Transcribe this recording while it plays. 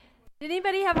Did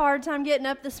anybody have a hard time getting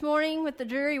up this morning with the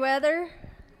dreary weather?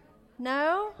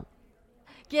 No?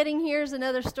 Getting here is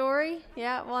another story?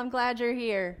 Yeah, well, I'm glad you're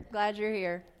here. Glad you're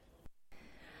here.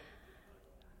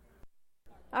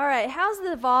 All right, how's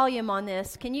the volume on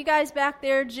this? Can you guys back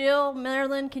there, Jill,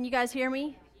 Marilyn, can you guys hear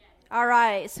me? All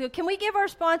right, so can we give our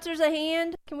sponsors a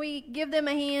hand? Can we give them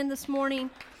a hand this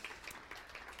morning?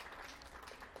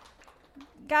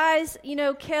 Guys, you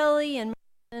know, Kelly and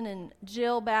and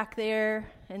Jill back there,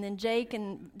 and then Jake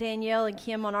and Danielle and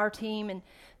Kim on our team, and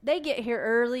they get here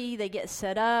early, they get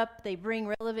set up, they bring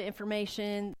relevant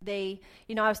information. I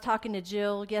was talking to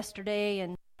Jill yesterday,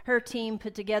 and her team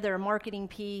put together a marketing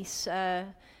piece,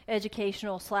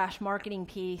 educational/marketing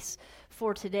piece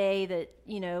for today that,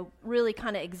 really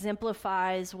kind of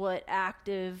exemplifies what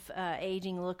active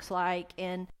aging looks like.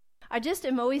 And I just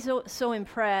am always so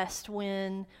impressed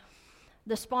when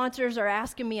the sponsors are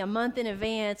asking me a month in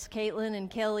advance. Caitlin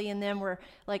and Kelly and them were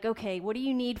like, okay, what do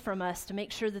you need from us to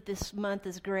make sure that this month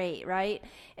is great, right?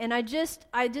 And I just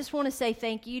want to say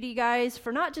thank you to you guys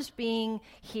for not just being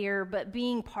here, but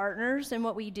being partners in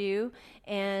what we do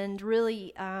and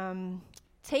really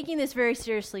taking this very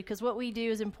seriously, because what we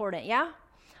do is important, yeah?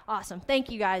 Awesome.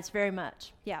 Thank you guys very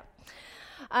much. Yeah.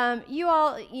 You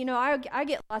all, I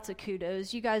get lots of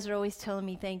kudos. You guys are always telling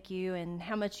me thank you and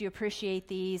how much you appreciate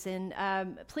these. And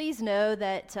please know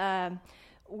that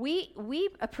we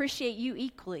appreciate you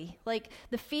equally. Like,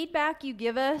 the feedback you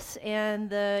give us and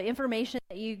the information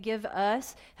that you give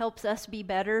us helps us be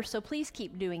better. So please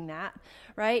keep doing that,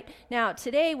 right? Now,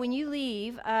 today when you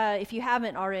leave, if you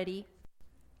haven't already,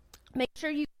 make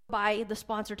sure you by the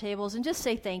sponsor tables and just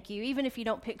say thank you. Even if you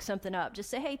don't pick something up, just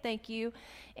say, hey, thank you,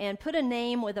 and put a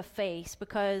name with a face,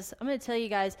 because I'm going to tell you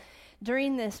guys,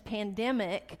 during this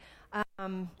pandemic, a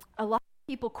lot of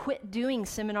people quit doing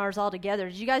seminars altogether.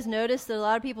 Did you guys notice that a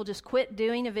lot of people just quit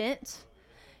doing events?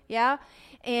 Yeah?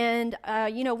 And,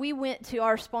 we went to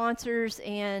our sponsors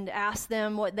and asked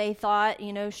them what they thought,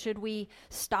 should we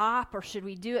stop, or should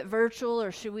we do it virtual,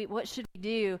 or what should we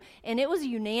do? And it was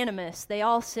unanimous. They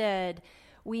all said,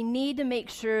 we need to make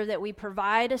sure that we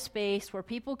provide a space where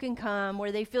people can come,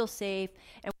 where they feel safe,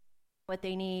 and what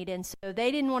they need. And so they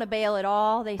didn't want to bail at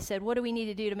all. They said, what do we need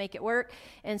to do to make it work?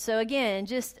 And so again, it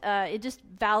just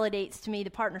validates to me the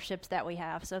partnerships that we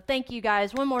have. So thank you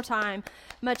guys one more time.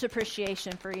 Much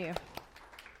appreciation for you.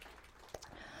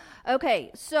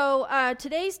 Okay, so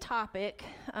today's topic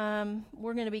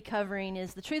we're going to be covering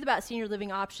is the truth about senior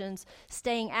living options,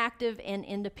 staying active and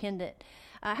independent.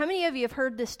 How many of you have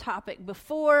heard this topic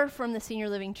before from the Senior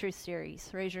Living Truth Series?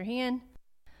 Raise your hand.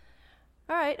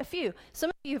 All right, a few. Some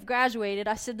of you have graduated.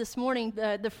 I said this morning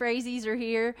the Frazie's are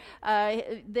here.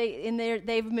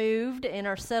 They've moved and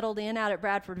are settled in out at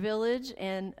Bradford Village,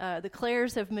 and the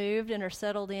Claires have moved and are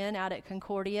settled in out at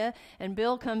Concordia. And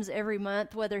Bill comes every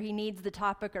month, whether he needs the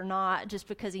topic or not, just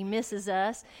because he misses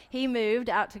us. He moved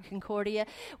out to Concordia.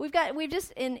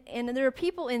 And there are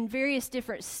people in various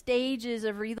different stages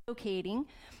of relocating.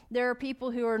 There are people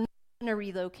who are to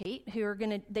relocate,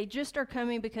 they just are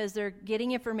coming because they're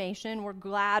getting information. We're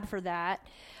glad for that.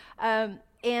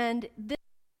 And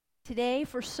today,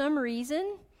 for some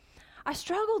reason, I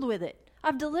struggled with it.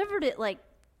 I've delivered it like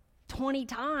 20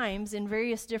 times in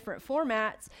various different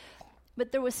formats,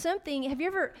 but there was something. Have you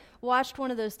ever watched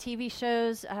one of those TV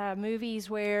shows,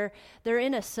 movies, where they're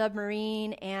in a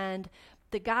submarine and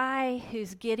the guy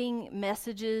who's getting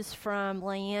messages from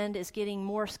land is getting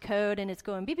Morse code, and it's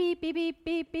going beep, beep, beep, beep,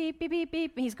 beep, beep, beep, beep,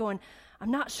 beep. And he's going,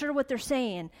 I'm not sure what they're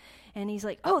saying. And he's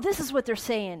like, oh, this is what they're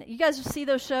saying. You guys see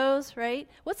those shows, right?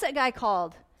 What's that guy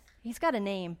called? He's got a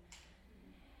name.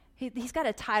 He's got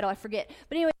a title, I forget.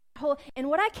 But anyway, and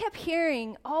what I kept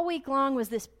hearing all week long was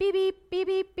this beep, beep, beep,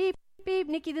 beep, beep, beep.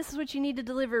 Nikki, this is what you need to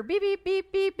deliver. Beep, beep,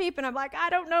 beep, beep, beep. And I'm like, I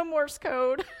don't know Morse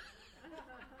code.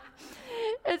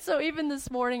 And so even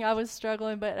this morning I was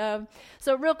struggling. But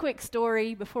so real quick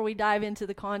story before we dive into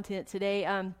the content today.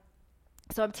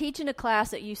 So I'm teaching a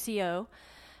class at UCO.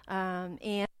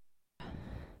 And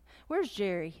where's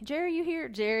Jerry? Jerry, you here?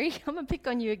 Jerry, I'm going to pick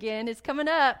on you again. It's coming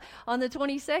up on the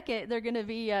 22nd. They're going to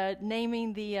be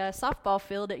naming the softball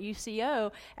field at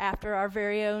UCO after our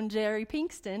very own Jerry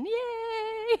Pinkston.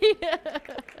 Yay!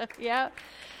 Yeah.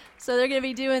 So they're going to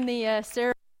be doing the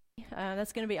ceremony.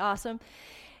 That's going to be awesome.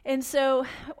 And so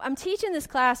I'm teaching this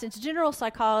class. It's general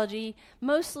psychology,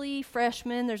 mostly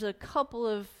freshmen. There's a couple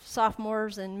of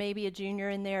sophomores and maybe a junior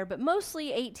in there, but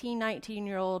mostly 18,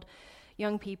 19-year-old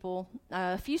young people,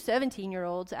 a few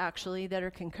 17-year-olds actually that are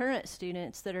concurrent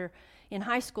students that are in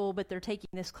high school, but they're taking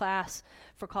this class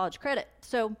for college credit.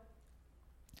 So,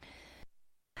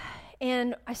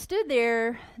 and I stood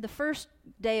there the first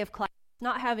day of class,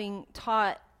 not having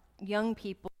taught young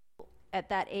people at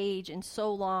that age in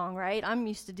so long, right? I'm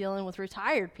used to dealing with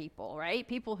retired people, right?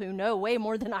 People who know way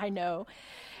more than I know.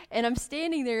 And I'm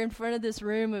standing there in front of this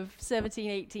room of 17,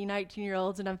 18,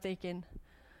 19-year-olds, and I'm thinking,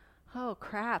 oh,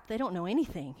 crap, they don't know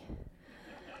anything,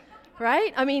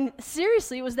 right? I mean,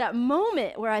 seriously, it was that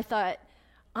moment where I thought,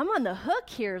 I'm on the hook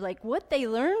here. Like, what they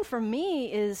learn from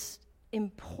me is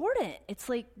important. It's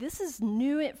like, this is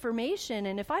new information,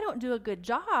 and if I don't do a good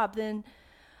job, then...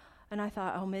 And I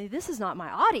thought, oh, maybe this is not my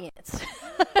audience.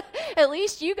 At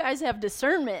least you guys have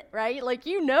discernment, right? Like,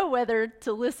 you know whether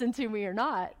to listen to me or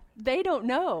not. They don't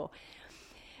know.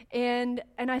 And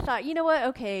I thought, you know what?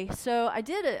 Okay, so I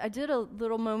did a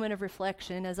little moment of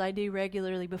reflection, as I do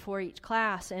regularly before each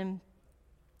class, and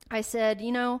I said,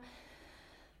 you know,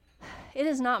 it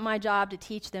is not my job to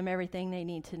teach them everything they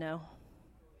need to know.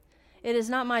 It is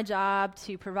not my job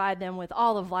to provide them with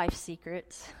all of life's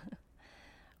secrets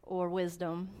or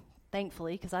wisdom,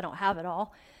 thankfully, because I don't have it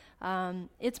all.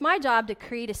 It's my job to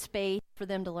create a space for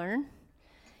them to learn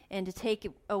and to take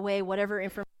away whatever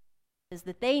information is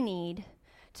that they need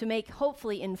to make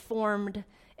hopefully informed,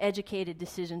 educated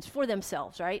decisions for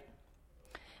themselves, right?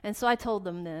 And so I told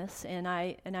them this, and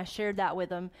I shared that with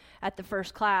them at the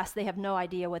first class. They have no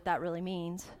idea what that really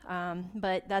means,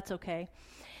 but that's okay.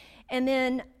 And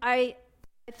then I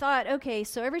thought, okay,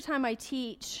 so every time I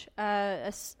teach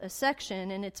a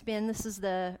section, and this is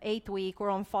the 8th week, we're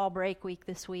on fall break week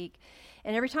this week,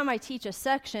 and every time I teach a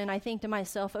section, I think to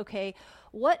myself, okay,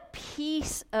 what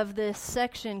piece of this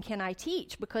section can I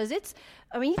teach? Because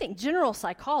you think general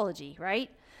psychology,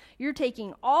 right? You're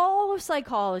taking all of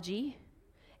psychology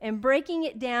and breaking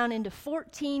it down into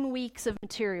 14 weeks of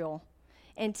material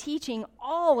and teaching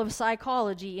all of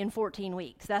psychology in 14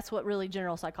 weeks. That's what really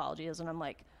general psychology is, and I'm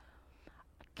like,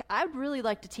 I'd really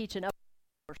like to teach an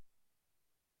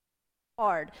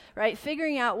hard, right?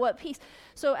 Figuring out what piece.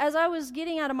 So as I was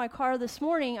getting out of my car this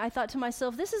morning, I thought to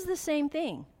myself, this is the same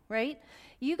thing, right?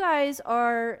 You guys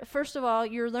are, first of all,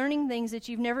 you're learning things that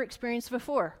you've never experienced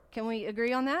before. Can we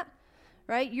agree on that?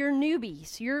 Right? You're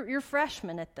newbies. You're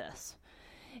freshmen at this.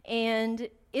 And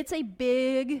it's a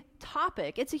big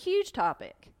topic. It's a huge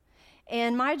topic.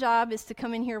 And my job is to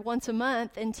come in here once a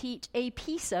month and teach a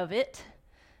piece of it,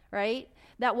 right?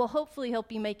 That will hopefully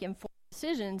help you make informed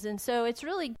decisions. And so it's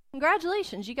really,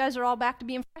 congratulations, you guys are all back to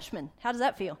being freshmen. How does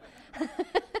that feel?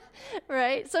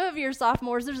 Right? Some of you are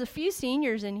sophomores. There's a few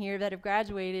seniors in here that have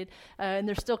graduated, and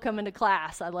they're still coming to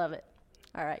class. I love it.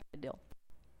 All right, good deal.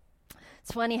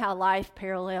 It's funny how life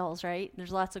parallels, right?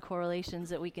 There's lots of correlations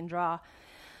that we can draw.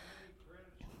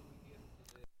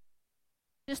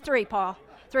 Just 3, Paul.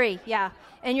 3, yeah.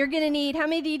 And you're going to need, how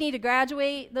many do you need to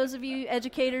graduate? Those of you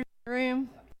educators in the room?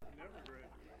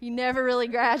 You never really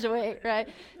graduate, right?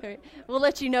 We'll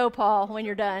let you know, Paul, when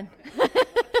you're done.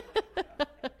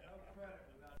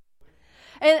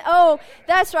 And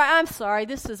that's right. I'm sorry.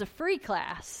 This is a free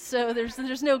class, so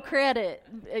there's no credit.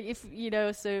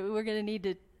 So we're going to need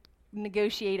to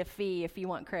negotiate a fee if you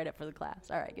want credit for the class.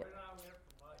 All right, good.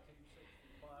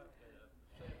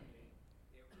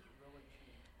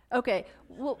 Okay.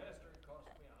 Well,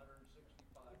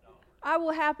 I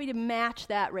will happy to match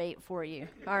that rate for you.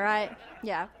 All right?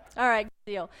 Yeah. All right.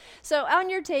 Good deal. So on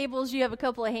your tables, you have a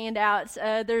couple of handouts.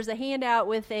 There's a handout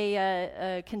with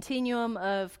a continuum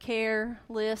of care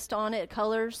list on it,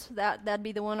 colors. That'd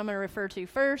be the one I'm going to refer to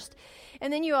first.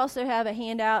 And then you also have a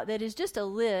handout that is just a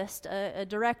list, a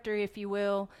directory, if you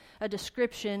will, a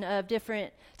description of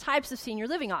different types of senior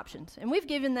living options. And we've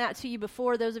given that to you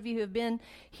before. Those of you who have been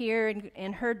here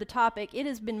and heard the topic, it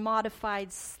has been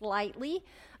modified slightly.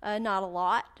 Not a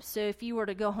lot. So if you were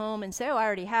to go home and say, I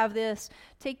already have this,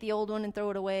 take the old one and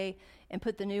throw it away and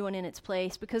put the new one in its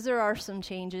place, because there are some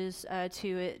changes to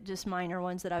it, just minor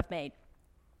ones that I've made.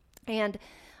 And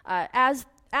as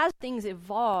things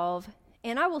evolve,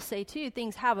 and I will say too,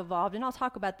 things have evolved, and I'll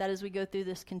talk about that as we go through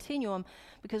this continuum,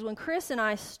 because when Chris and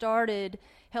I started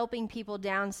helping people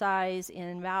downsize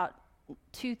in about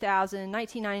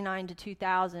 1999 to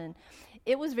 2000,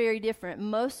 it was very different.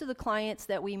 Most of the clients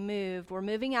that we moved were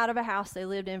moving out of a house they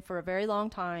lived in for a very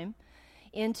long time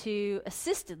into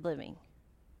assisted living.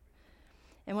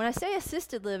 And when I say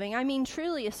assisted living, I mean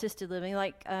truly assisted living,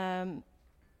 like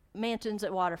mansions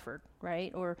at Waterford,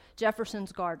 right? Or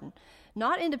Jefferson's Garden.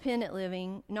 Not independent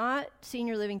living, not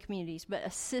senior living communities, but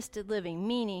assisted living,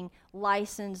 meaning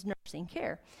licensed nursing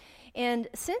care. And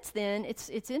since then, it's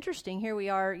interesting. Here we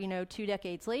are, 2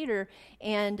 decades later,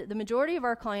 and the majority of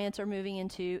our clients are moving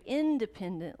into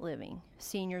independent living,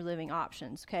 senior living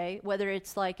options, okay? Whether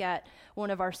it's like at one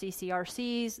of our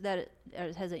CCRCs that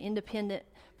has an independent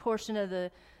portion of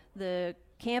the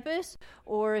campus,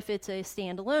 or if it's a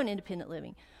standalone independent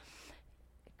living.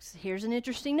 Here's an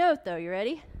interesting note, though. You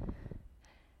ready?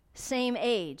 Same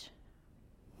age.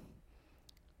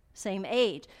 Same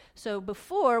age. So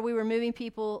before, we were moving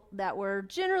people that were,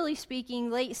 generally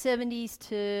speaking, late 70s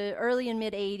to early and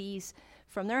mid 80s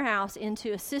from their house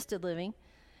into assisted living.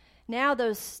 Now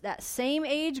that same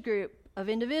age group of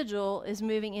individual is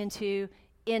moving into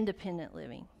independent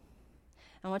living.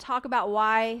 I want to talk about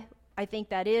why I think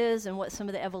that is and what some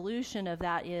of the evolution of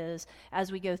that is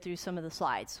as we go through some of the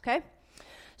slides, okay?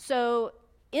 So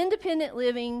independent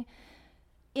living,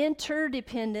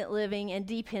 interdependent living, and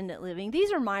dependent living.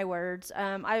 These are my words.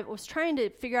 I was trying to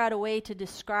figure out a way to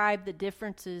describe the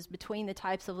differences between the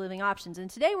types of living options. And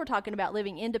today we're talking about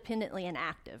living independently and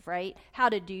active, right? How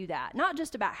to do that. Not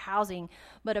just about housing,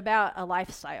 but about a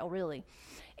lifestyle, really.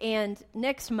 And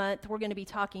next month, we're going to be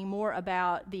talking more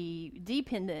about the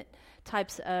dependent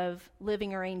types of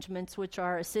living arrangements, which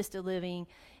are assisted living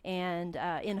and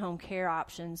in-home care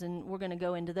options. And we're going to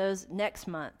go into those next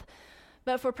month.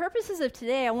 But for purposes of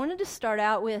today, I wanted to start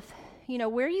out with,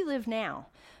 where you live now.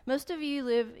 Most of you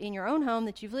live in your own home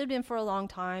that you've lived in for a long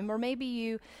time, or maybe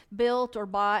you built or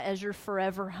bought as your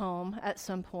forever home at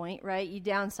some point, right? You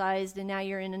downsized and now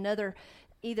you're in another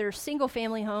either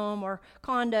single-family home or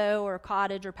condo or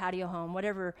cottage or patio home,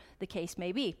 whatever the case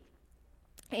may be.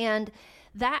 And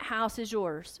that house is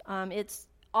yours.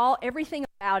 Everything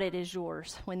about it is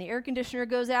yours. When the air conditioner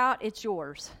goes out, it's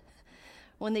yours.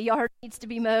 When the yard needs to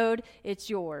be mowed, it's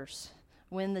yours.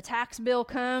 When the tax bill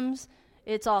comes,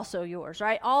 it's also yours,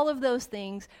 right? All of those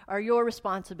things are your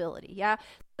responsibility, yeah?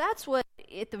 That's what,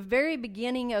 at the very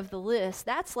beginning of the list,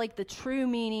 that's like the true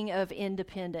meaning of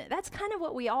independent. That's kind of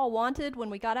what we all wanted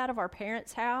when we got out of our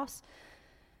parents' house,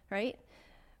 right?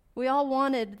 We all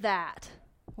wanted that.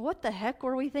 What the heck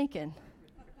were we thinking,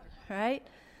 right?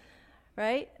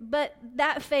 Right? But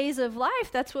that phase of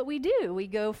life, that's what we do. We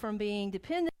go from being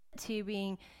dependent to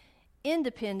being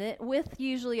independent with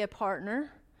usually a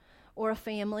partner or a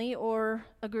family or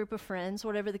a group of friends,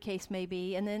 whatever the case may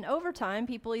be. And then over time,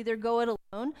 people either go it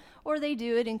alone or they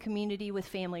do it in community with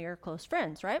family or close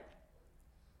friends, right?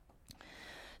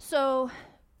 So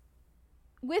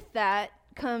with that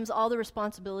comes all the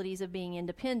responsibilities of being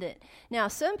independent. Now,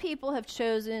 some people have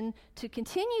chosen to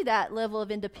continue that level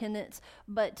of independence,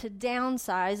 but to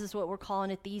downsize is what we're calling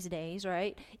it these days,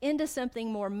 right? Into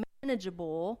something more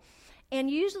manageable. And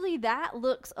usually that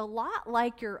looks a lot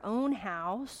like your own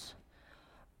house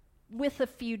with a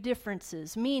few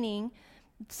differences, meaning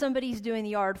somebody's doing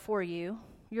the yard for you.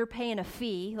 You're paying a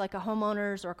fee, like a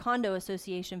homeowners or condo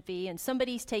association fee, and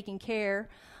somebody's taking care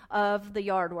of the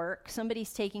yard work.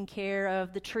 Somebody's taking care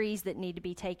of the trees that need to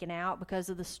be taken out because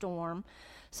of the storm.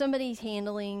 Somebody's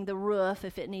handling the roof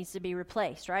if it needs to be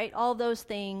replaced, right? All those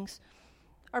things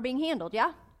are being handled,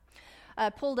 yeah? I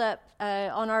pulled up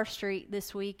on our street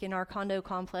this week in our condo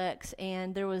complex,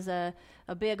 and there was a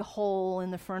big hole in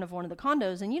the front of one of the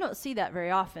condos, and you don't see that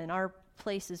very often. Our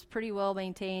place is pretty well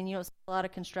maintained. You don't see a lot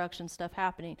of construction stuff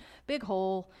happening. Big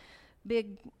hole,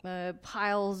 big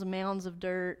piles, mounds of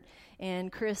dirt,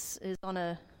 and Chris is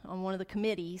on one of the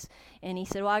committees, and he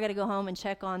said, well, I got to go home and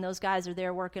check on those guys are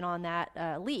there working on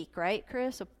that leak, right,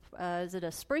 Chris? Is it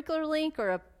a sprinkler leak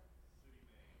or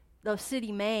a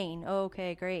city main? Oh,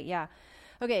 okay, great, yeah.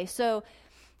 Okay, so,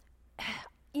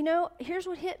 here's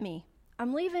what hit me.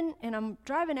 I'm leaving, and I'm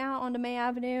driving out onto May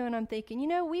Avenue, and I'm thinking,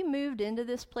 we moved into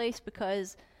this place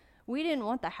because we didn't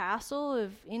want the hassle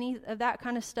of any of that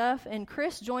kind of stuff, and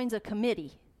Chris joins a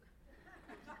committee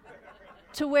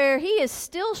to where he is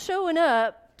still showing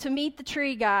up to meet the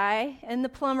tree guy, and the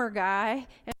plumber guy,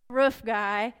 and the roof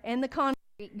guy, and the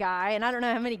concrete guy, and I don't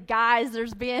know how many guys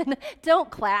there's been.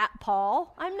 Don't clap,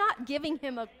 Paul. I'm not giving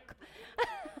him a...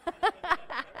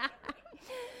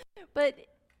 But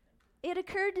it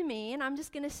occurred to me, and I'm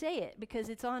just going to say it because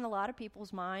it's on a lot of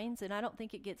people's minds, and I don't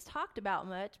think it gets talked about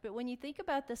much, but when you think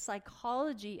about the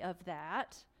psychology of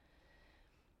that,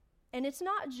 and it's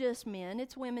not just men,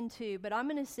 it's women too, but I'm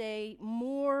going to say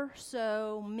more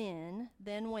so men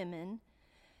than women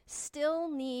still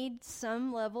need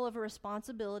some level of a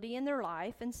responsibility in their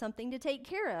life and something to take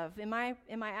care of. Am I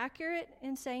accurate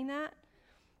in saying that?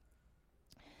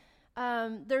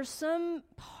 There's some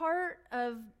part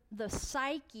of the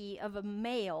psyche of a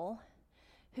male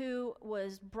who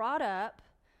was brought up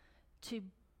to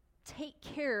take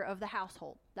care of the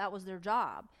household. That was their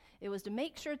job. It was to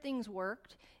make sure things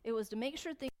worked. It was to make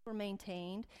sure things were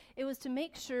maintained. It was to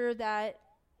make sure that,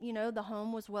 the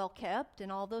home was well kept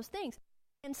and all those things.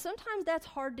 And sometimes that's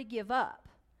hard to give up.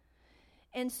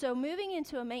 And so moving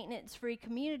into a maintenance-free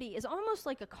community is almost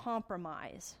like a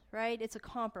compromise, right? It's a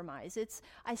compromise.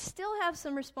 I still have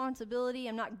some responsibility.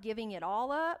 I'm not giving it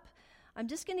all up. I'm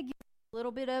just going to give a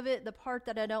little bit of it, the part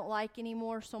that I don't like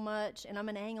anymore so much, and I'm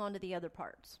going to hang on to the other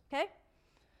parts, okay?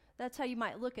 That's how you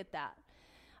might look at that.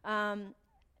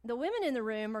 The women in the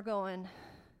room are going,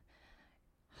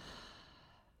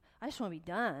 I just want to be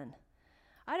done.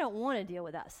 I don't want to deal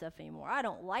with that stuff anymore. I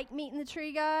don't like meeting the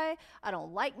tree guy. I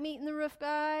don't like meeting the roof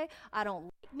guy. I don't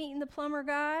like meeting the plumber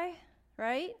guy,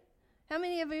 right? How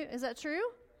many of you, is that true?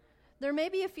 There may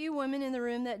be a few women in the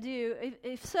room that do.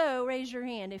 If so, raise your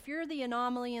hand. If you're the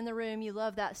anomaly in the room, you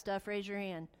love that stuff, raise your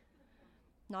hand.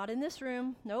 Not in this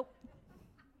room. Nope.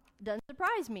 Doesn't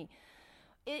surprise me.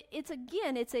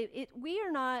 We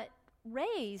are not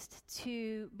raised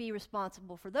to be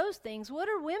responsible for those things. What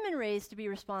are women raised to be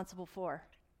responsible for?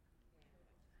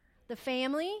 The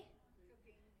family,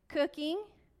 cooking,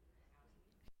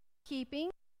 keeping,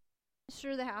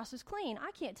 sure the house is clean.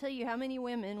 I can't tell you how many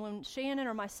women, when Shannon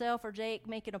or myself or Jake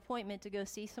make an appointment to go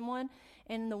see someone,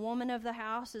 and the woman of the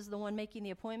house is the one making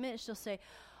the appointment, she'll say,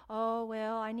 oh,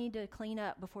 well, I need to clean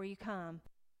up before you come.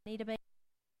 I need to make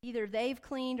either they've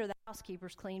cleaned or the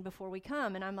housekeeper's cleaned before we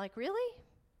come. And I'm like, really?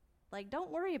 Like,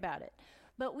 don't worry about it.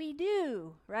 But we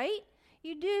do, right?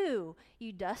 You do.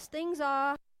 You dust things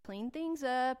off, clean things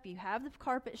up, you have the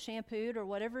carpet shampooed or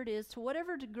whatever it is. To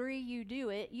whatever degree you do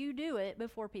it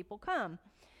before people come.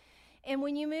 And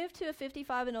when you move to a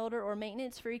 55 and older or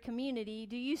maintenance-free community,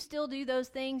 do you still do those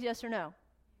things, yes or no?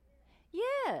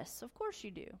 Yes, of course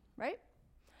you do, right?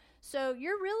 So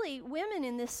women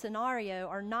in this scenario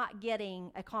are not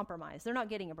getting a compromise. They're not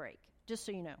getting a break, just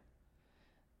so you know.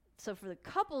 So for the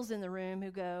couples in the room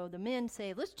who go, the men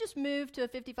say, let's just move to a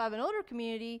 55 and older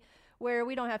community where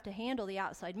we don't have to handle the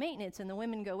outside maintenance. And the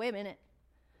women go, wait a minute.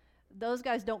 Those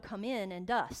guys don't come in and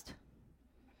dust.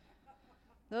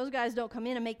 Those guys don't come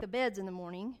in and make the beds in the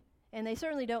morning. And they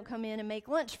certainly don't come in and make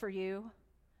lunch for you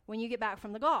when you get back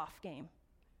from the golf game.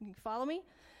 You follow me?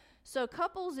 So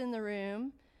couples in the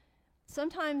room,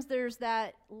 sometimes there's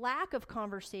that lack of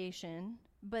conversation,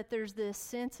 but there's this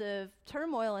sense of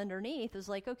turmoil underneath. Is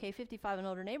like, okay, 55 and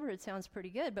older neighborhood sounds pretty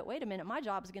good, but wait a minute, my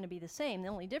job is going to be the same. The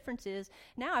only difference is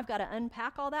now I've got to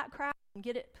unpack all that crap and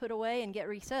get it put away and get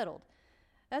resettled.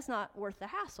 That's not worth the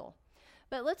hassle.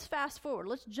 But let's fast forward.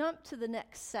 Let's jump to the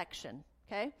next section,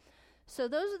 okay? So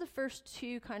those are the first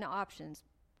two kind of options.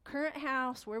 Current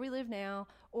house, where we live now,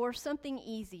 or something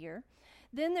easier.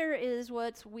 Then there is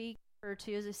what we refer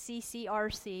to as a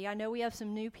CCRC. I know we have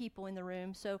some new people in the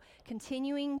room, so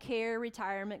Continuing Care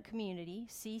Retirement Community,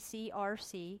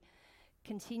 CCRC,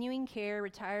 Continuing Care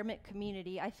Retirement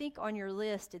Community. I think on your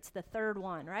list it's the third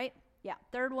one, right? Yeah,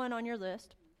 third one on your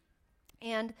list.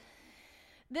 And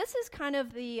this is kind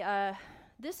of the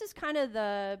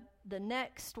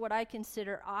next, what I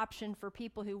consider, option for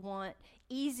people who want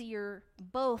easier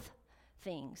both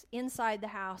things inside the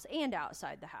house and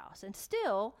outside the house, and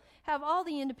still have all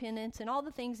the independence and all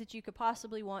the things that you could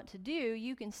possibly want to do.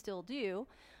 You can still do.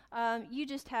 You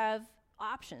just have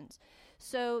options.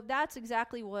 So that's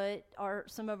exactly what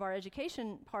some of our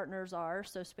education partners are.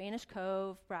 So Spanish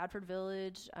Cove, Bradford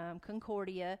Village,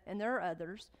 Concordia, and there are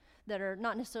others that are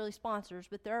not necessarily sponsors,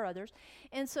 but there are others.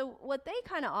 And so what they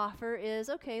kind of offer is,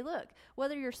 okay, look,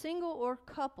 whether you're single or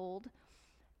coupled,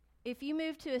 if you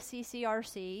move to a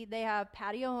CCRC, they have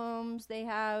patio homes, they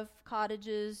have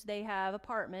cottages, they have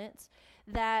apartments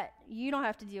that you don't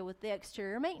have to deal with the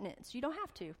exterior maintenance. You don't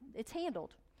have to. It's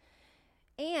handled.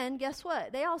 And guess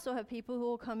what? They also have people who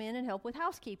will come in and help with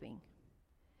housekeeping.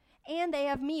 And they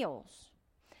have meals.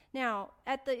 Now,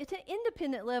 at the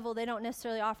independent level, they don't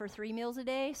necessarily offer 3 meals a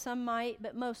day. Some might,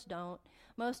 but most don't.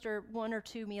 Most are 1 or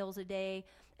 2 meals a day.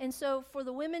 And so for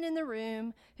the women in the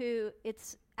room who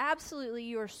it's absolutely,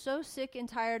 you are so sick and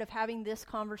tired of having this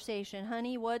conversation,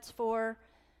 honey, what's for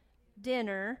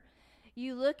dinner?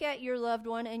 You look at your loved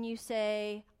one and you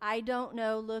say, I don't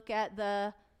know, look at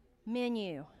the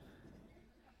menu.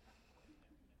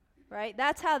 Right?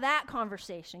 That's how that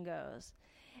conversation goes.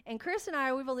 And Chris and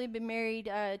I, we've only been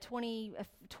married 20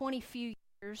 few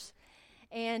years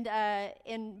and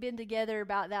been together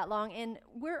about that long, and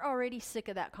we're already sick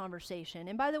of that conversation.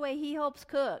 And by the way, he helps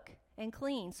cook and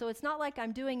clean, so it's not like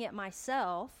I'm doing it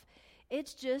myself.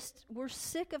 It's just we're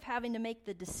sick of having to make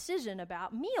the decision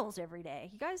about meals every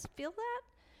day. You guys feel that?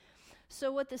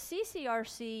 So what the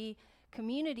CCRC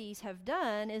communities have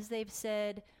done is they've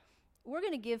said, we're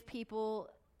going to give people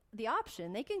the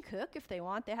option. They can cook if they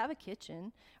want. They have a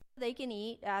kitchen. They can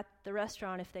eat at the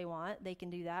restaurant if they want. They can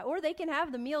do that. Or they can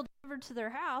have the meal delivered to their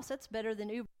house. That's better than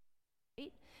Uber,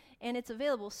 right? And it's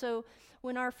available. So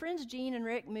when our friends Jean and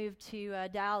Rick moved to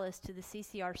Dallas to the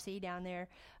CCRC down there,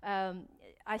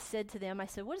 I said to them,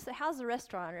 how's the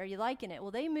restaurant? Are you liking it?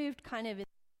 Well, they moved kind of in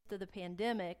of the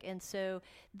pandemic, and so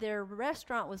their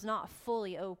restaurant was not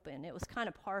fully open. It was kind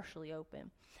of partially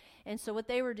open. And so what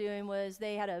they were doing was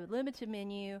they had a limited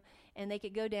menu, and they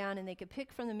could go down and they could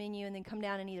pick from the menu and then come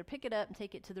down and either pick it up and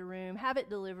take it to the room, have it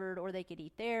delivered, or they could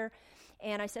eat there.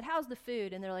 And I said, how's the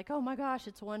food? And they're like, oh my gosh,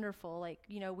 it's wonderful. Like,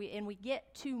 we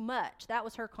get too much. That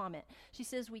was her comment. She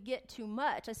says, we get too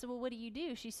much. I said, well, what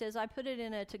do? She says, I put it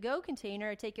in a to-go container.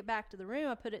 I take it back to the room.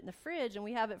 I put it in the fridge, and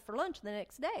we have it for lunch the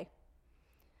next day.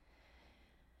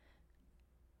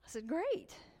 I said,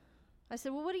 great. I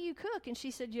said, well, what do you cook? And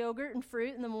she said, yogurt and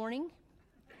fruit in the morning.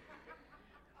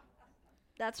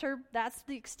 That's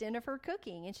the extent of her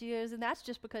cooking. And she goes, and that's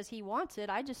just because he wants it.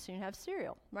 I just soon have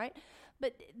cereal, right?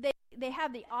 But they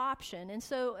have the option. And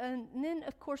so, and then,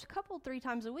 of course, 3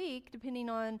 times a week, depending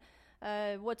on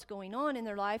what's going on in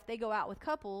their life, they go out with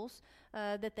couples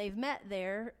that they've met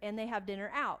there, and they have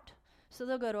dinner out. So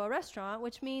they'll go to a restaurant,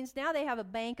 which means now they have a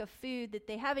bank of food that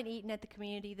they haven't eaten at the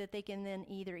community that they can then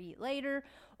either eat later,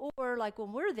 or like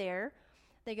when we're there,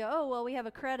 they go, oh, well, we have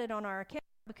a credit on our account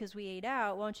because we ate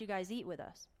out. Why don't you guys eat with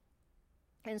us?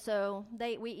 And so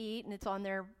we eat, and it's on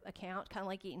their account, kind of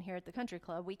like eating here at the country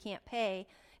club. We can't pay.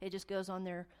 It just goes on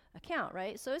their account,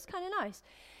 right? So it's kind of nice.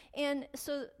 And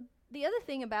so the other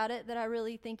thing about it that I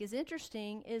really think is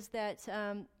interesting is that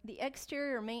the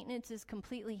exterior maintenance is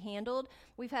completely handled.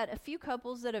 We've had a few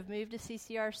couples that have moved to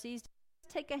CCRCs. Did you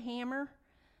take a hammer?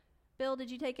 Bill, did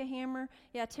you take a hammer?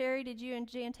 Yeah, Terry, did you and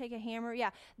Jan take a hammer? Yeah,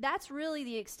 that's really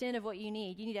the extent of what you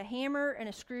need. You need a hammer and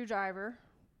a screwdriver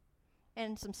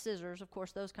and some scissors, of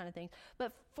course, those kind of things.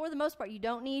 But for the most part, you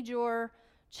don't need your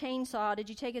chainsaw. Did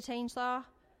you take a chainsaw?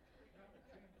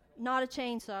 Not a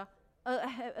chainsaw.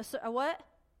 A what?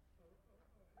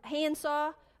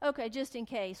 Handsaw? Okay, just in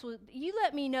case. Well, you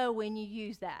let me know when you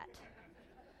use that.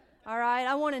 All right?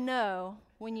 I want to know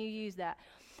when you use that.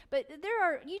 But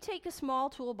you take a small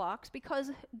toolbox, because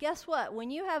guess what?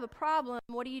 When you have a problem,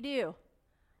 what do?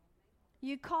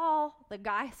 You call the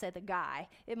guy. I said the guy.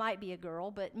 It might be a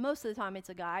girl, but most of the time it's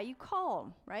a guy. You call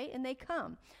them, right? And they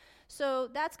come. So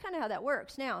that's kind of how that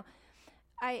works. Now,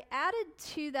 I added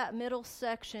to that middle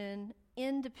section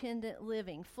independent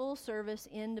living, full service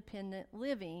independent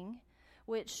living,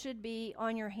 which should be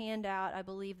on your handout, I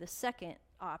believe, the second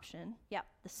option. Yep,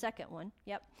 the second one.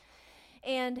 Yep.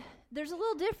 And there's a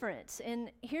little difference, and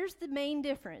here's the main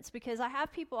difference, because I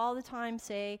have people all the time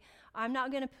say, I'm not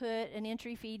going to put an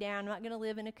entry fee down. I'm not going to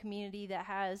live in a community that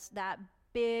has that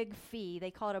big fee.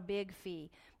 They call it a big fee.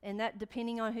 And that,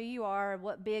 depending on who you are,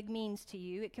 what big means to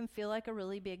you, it can feel like a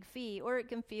really big fee, or it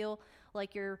can feel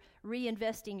like you're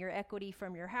reinvesting your equity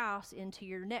from your house into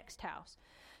your next house.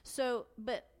 So,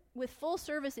 but with full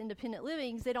service independent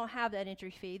livings, they don't have that entry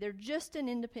fee. They're just an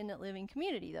independent living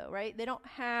community, though, right? They don't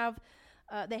have,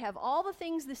 they have all the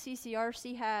things the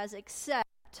CCRC has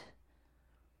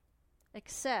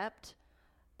except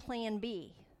Plan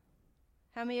B.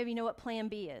 How many of you know what Plan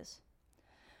B is?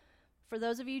 For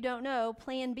those of you who don't know,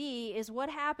 Plan B is what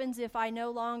happens if I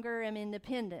no longer am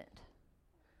independent.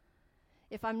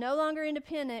 If I'm no longer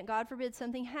independent, God forbid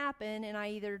something happen, and I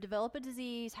either develop a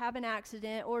disease, have an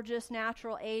accident, or just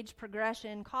natural age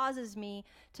progression causes me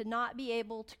to not be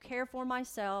able to care for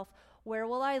myself, where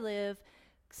will I live?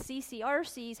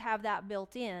 CCRCs have that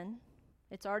built in.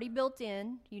 It's already built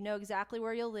in. You know exactly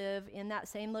where you'll live in that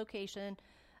same location,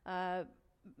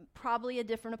 probably a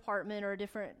different apartment or a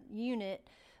different unit,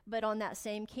 but on that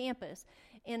same campus.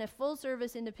 In a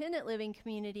full-service independent living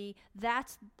community,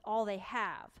 that's all they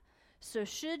have. So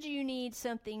should you need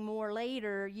something more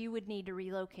later, you would need to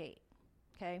relocate,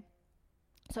 okay?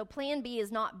 So Plan B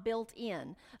is not built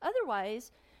in.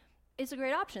 Otherwise, it's a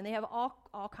great option. They have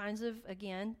all kinds of,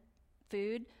 again,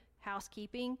 food,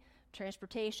 housekeeping,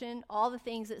 transportation, all the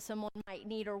things that someone might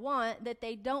need or want that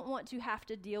they don't want to have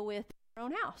to deal with in their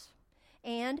own house.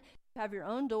 And you have your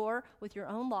own door with your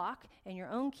own lock and your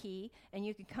own key, and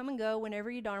you can come and go whenever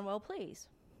you darn well please.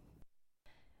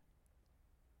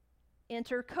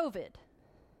 Enter COVID.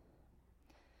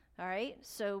 All right,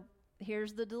 so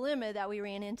here's the dilemma that we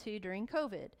ran into during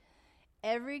COVID.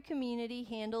 Every community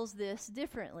handles this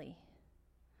differently.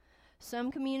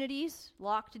 Some communities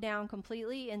locked down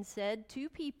completely and said to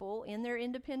people in their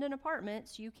independent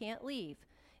apartments, you can't leave.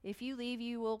 If you leave,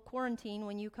 you will quarantine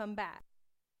when you come back.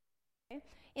 Okay?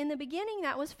 In the beginning,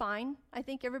 that was fine. I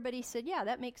think everybody said, yeah,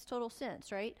 that makes total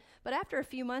sense, right? But after a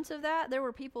few months of that, there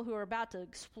were people who were about to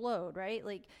explode, right?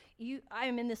 Like, I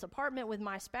am in this apartment with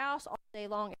my spouse all day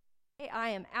long. I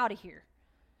am out of here,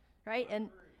 right? And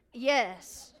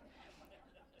yes,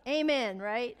 amen,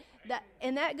 right?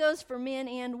 That goes for men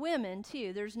and women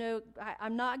too.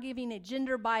 I'm not giving a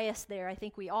gender bias there. I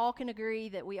think we all can agree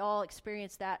that we all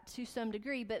experience that to some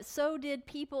degree, but so did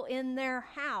people in their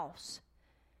house,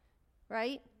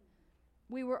 right?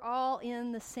 We were all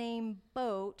in the same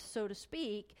boat, so to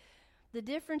speak. The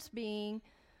difference being,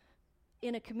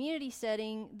 in a community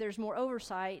setting, there's more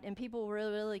oversight, and people were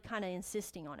really kind of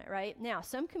insisting on it, right? Now,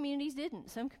 some communities didn't.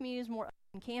 Some communities more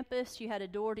on campus, you had a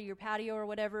door to your patio or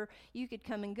whatever. You could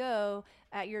come and go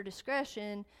at your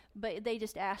discretion, but they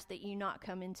just asked that you not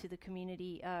come into the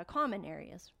community common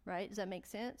areas, right? Does that make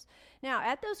sense? Now,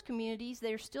 at those communities,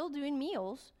 they're still doing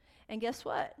meals, and guess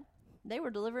what? They were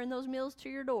delivering those meals to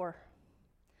your door.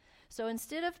 So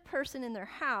instead of a person in their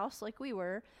house, like we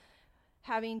were,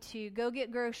 having to go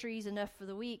get groceries enough for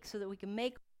the week so that we can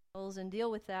make meals and deal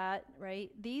with that,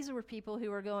 right? These were people who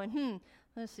were going,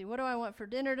 let's see, what do I want for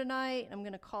dinner tonight? I'm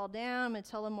going to call down and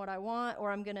tell them what I want,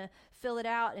 or I'm going to fill it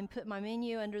out and put my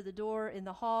menu under the door in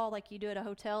the hall like you do at a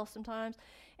hotel sometimes,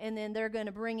 and then they're going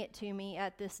to bring it to me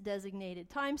at this designated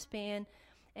time span,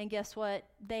 and guess what?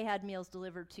 They had meals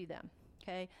delivered to them.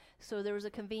 Okay, so there was a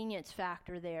convenience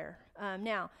factor there.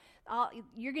 Now,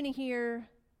 you're going to hear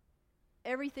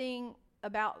everything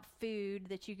about food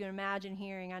that you can imagine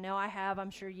hearing. I know I have.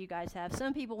 I'm sure you guys have.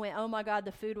 Some people went, oh my God,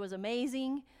 the food was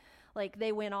amazing. Like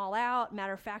they went all out.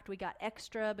 Matter of fact, we got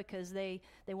extra because they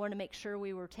wanted to make sure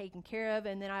we were taken care of.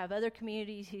 And then I have other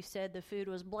communities who said the food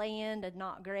was bland and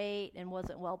not great and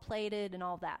wasn't well plated and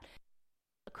all that.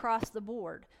 Across the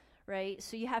board. Right?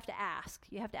 So you have to ask.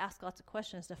 You have to ask lots of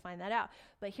questions to find that out.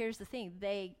 But here's the thing.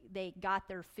 They got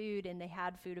their food and they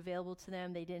had food available to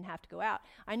them. They didn't have to go out.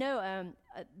 I know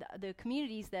the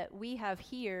communities that we have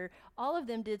here, all of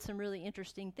them did some really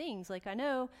interesting things. Like I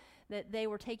know that they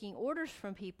were taking orders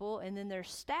from people and then their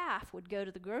staff would go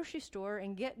to the grocery store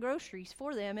and get groceries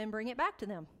for them and bring it back to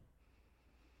them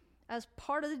as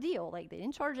part of the deal. Like they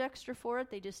didn't charge extra for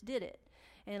it. They just did it.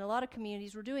 And a lot of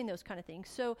communities were doing those kind of things.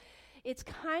 So it's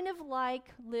kind of like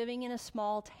living in a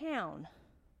small town.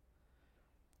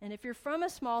 And if you're from a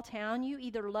small town, you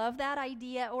either love that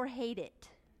idea or hate it.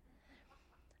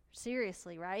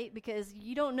 Seriously, right? Because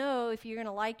you don't know if you're going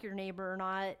to like your neighbor or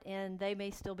not, and they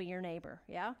may still be your neighbor,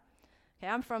 yeah?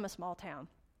 Okay, I'm from a small town.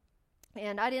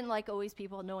 And I didn't like always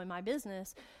people knowing my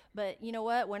business. But you know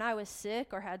what? When I was sick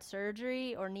or had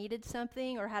surgery or needed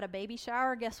something or had a baby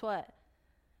shower, guess what?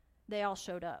 They all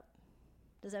showed up.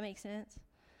 Does that make sense?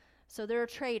 So there are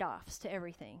trade-offs to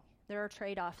everything.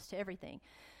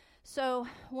 So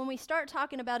when we start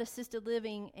talking about assisted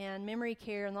living and memory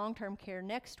care and long-term care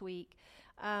next week,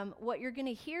 what you're going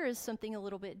to hear is something a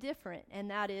little bit different,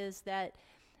 and that is that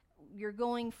you're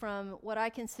going from what I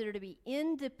consider to be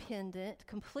independent,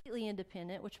 completely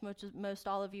independent, which most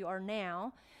all of you are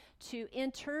now, to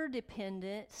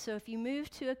interdependent. So if you move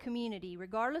to a community,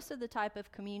 regardless of the type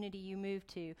of community you move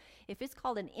to, if it's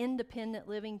called an independent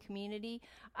living community,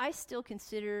 I still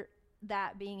consider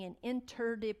that being an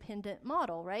interdependent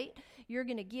model, right? You're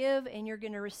going to give and you're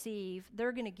going to receive.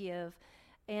 They're going to give.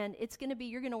 And it's going to be,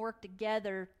 you're going to work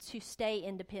together to stay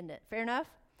independent. Fair enough?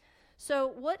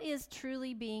 So what is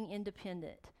truly being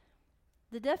independent?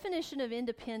 The definition of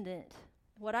independent,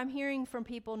 what I'm hearing from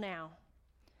people now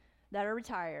that are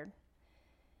retired,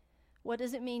 what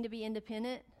does it mean to be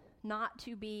independent? Not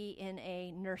to be in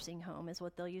a nursing home is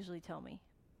what they'll usually tell me.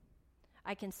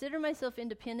 I consider myself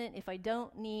independent if I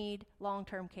don't need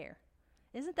long-term care.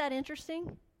 Isn't that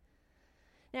interesting?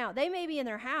 Now, they may be in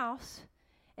their house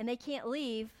and they can't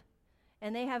leave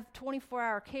and they have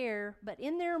 24-hour care, but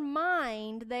in their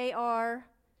mind, they are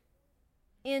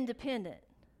independent.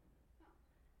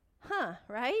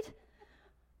 Right?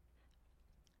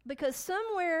 Because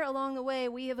somewhere along the way,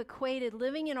 we have equated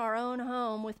living in our own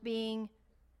home with being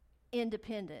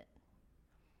independent.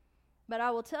 But I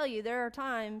will tell you, there are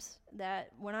times that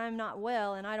when I'm not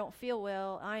well and I don't feel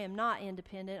well, I am not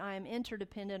independent. I am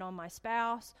interdependent on my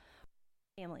spouse,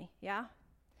 family, yeah?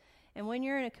 And when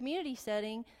you're in a community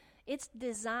setting, it's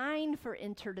designed for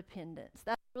interdependence.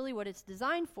 That's really what it's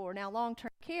designed for. Now,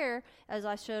 long-term care, as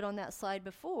I showed on that slide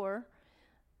before,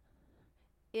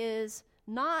 is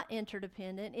not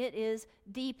interdependent. It is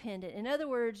dependent. In other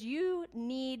words, you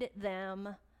need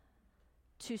them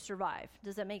to survive.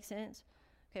 Does that make sense?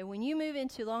 Okay, when you move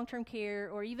into long-term care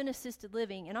or even assisted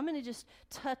living, and I'm going to just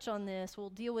touch on this, we'll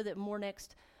deal with it more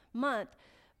next month,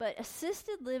 but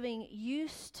assisted living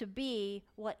used to be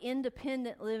what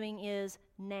independent living is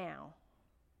now.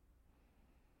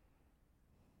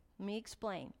 Let me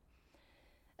explain.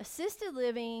 Assisted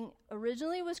living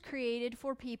originally was created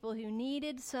for people who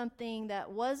needed something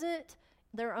that wasn't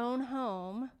their own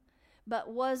home, but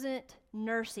wasn't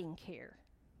nursing care.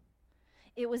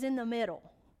 It was in the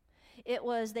middle. It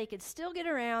was they could still get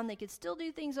around, they could still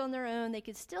do things on their own, they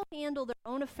could still handle their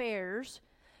own affairs,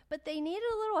 but they needed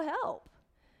a little help.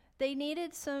 They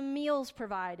needed some meals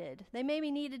provided. They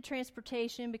maybe needed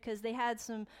transportation because they had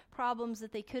some problems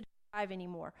that they couldn't drive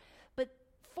anymore. But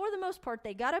for the most part,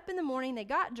 they got up in the morning, they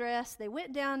got dressed, they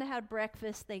went down to have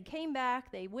breakfast, they came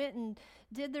back, they went and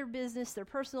did their business, their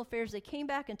personal affairs, they came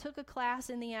back and took a class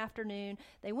in the afternoon,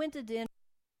 they went to dinner,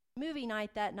 movie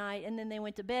night that night, and then they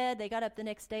went to bed, they got up the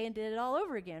next day and did it all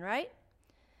over again, right?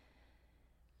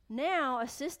 Now,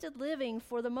 assisted living,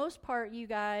 for the most part, you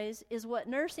guys, is what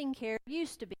nursing care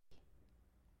used to be.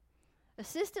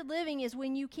 Assisted living is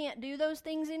when you can't do those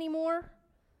things anymore,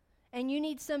 and you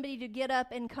need somebody to get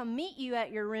up and come meet you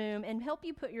at your room and help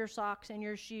you put your socks and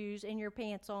your shoes and your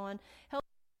pants on, help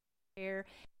you hair,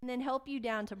 and then help you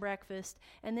down to breakfast,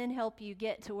 and then help you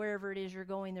get to wherever it is you're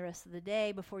going the rest of the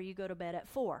day before you go to bed at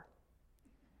 4.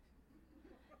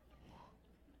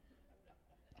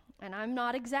 And I'm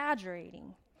not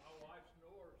exaggerating. My wife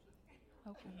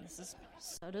snores. Okay,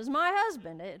 so does my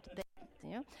husband.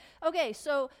 Okay,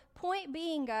 so point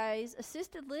being, guys,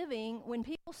 assisted living, when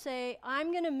people say,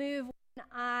 I'm going to move when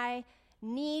I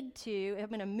need to,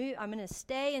 I'm going to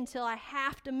stay until I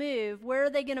have to move, where are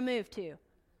they going to move to?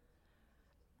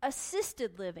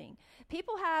 Assisted living.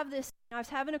 People have this, I was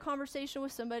having a conversation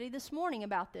with somebody this morning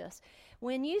about this.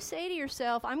 When you say to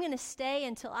yourself, I'm going to stay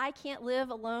until I can't live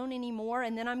alone anymore,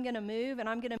 and then I'm going to move, and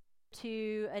I'm going to move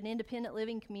to an independent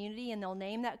living community, and they'll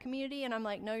name that community, and I'm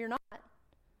like, no, you're not.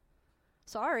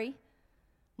 Sorry.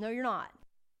 No, you're not.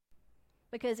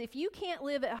 Because if you can't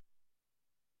live at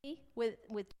home with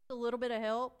a little bit of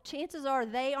help, chances are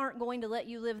they aren't going to let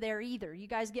you live there either. You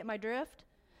guys get my drift?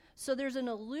 So there's an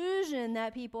illusion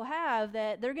that people have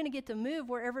that they're going to get to move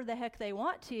wherever the heck they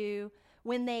want to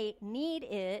when they need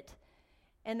it,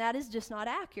 and that is just not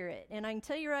accurate. And I can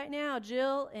tell you right now,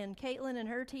 Jill and Caitlin and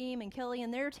her team and Kelly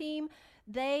and their team,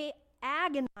 they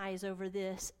agonize over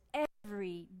this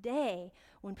every day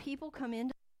when people come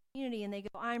into the community and they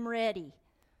go, I'm ready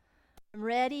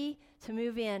to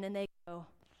move in, and they go,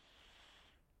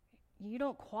 you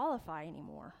don't qualify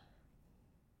anymore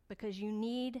because you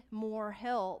need more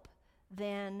help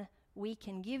than we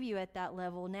can give you at that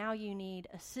level. Now you need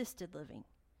assisted living.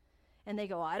 And they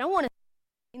go, I don't want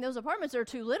to, those apartments are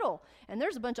too little, and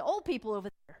there's a bunch of old people over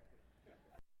there.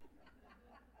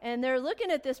 And they're looking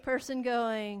at this person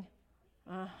going,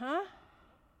 uh-huh.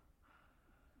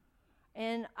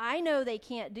 And I know they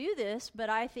can't do this, but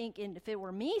I think if it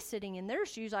were me sitting in their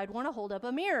shoes, I'd want to hold up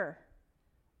a mirror.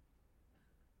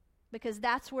 Because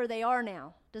that's where they are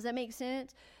now. Does that make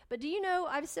sense? But do you know,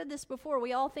 I've said this before,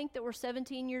 we all think that we're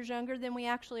 17 years younger than we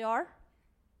actually are.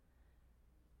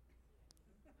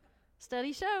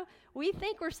 Studies show we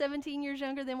think we're 17 years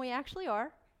younger than we actually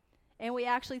are, and we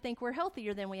actually think we're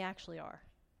healthier than we actually are.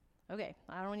 Okay,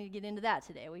 I don't need to get into that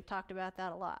today. We've talked about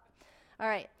that a lot. All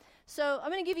right, so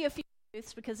I'm going to give you a few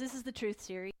truths because this is the truth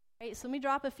series. Right? So let me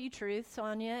drop a few truths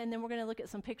on you, and then we're going to look at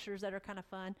some pictures that are kind of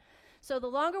fun. So the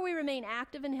longer we remain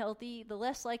active and healthy, the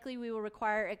less likely we will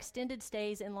require extended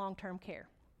stays in long-term care.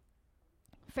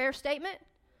 Fair statement?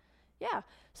 Yeah.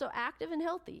 So active and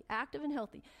healthy.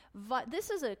 This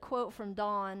is a quote from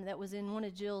Dawn that was in one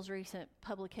of Jill's recent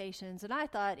publications, and I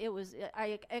thought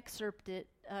I excerpted it.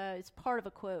 It's part of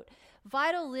a quote.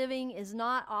 Vital living is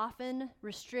not often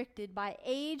restricted by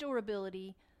age or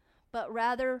ability, but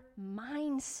rather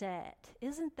mindset.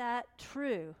 Isn't that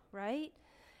true, right?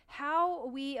 How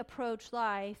we approach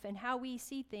life and how we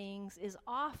see things is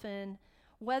often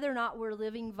whether or not we're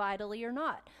living vitally or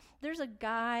not. There's a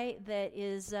guy that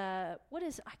is, I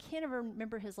can't ever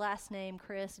remember his last name,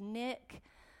 Chris, Nick,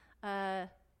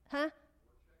 Voracek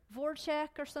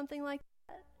or something like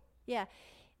that? Yeah.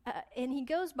 And he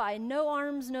goes by No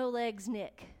Arms, No Legs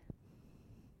Nick.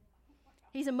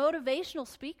 He's a motivational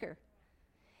speaker.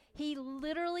 He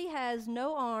literally has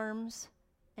no arms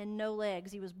and no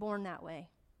legs. He was born that way.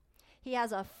 He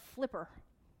has a flipper.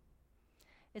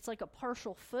 It's like a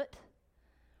partial foot.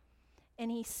 And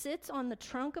he sits on the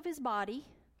trunk of his body,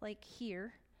 like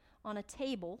here, on a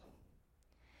table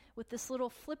with this little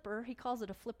flipper. He calls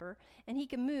it a flipper. And he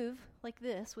can move like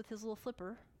this with his little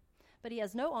flipper. But he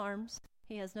has no arms.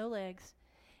 He has no legs.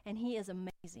 And he is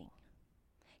amazing.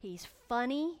 He's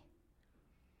funny.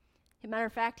 As a matter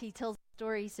of fact, he tells a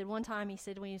story. He said one time,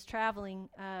 when he was traveling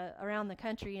around the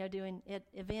country, doing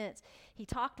events, he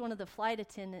talked one of the flight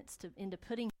attendants into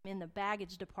putting him in the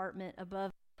baggage compartment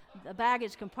above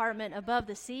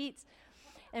the seats.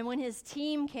 And when his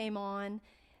team came on,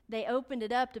 they opened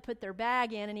it up to put their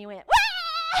bag in, and he went,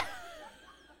 "Wah!"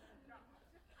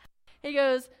 He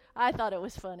goes, I thought it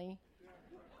was funny.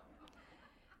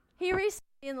 He recently,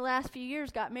 in the last few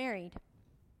years, got married.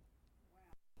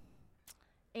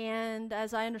 And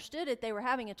as I understood it, they were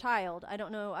having a child. I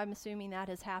don't know. I'm assuming that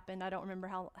has happened. I don't remember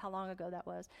how long ago that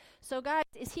was. So, guys,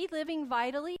 is he living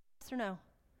vitally? Yes or no?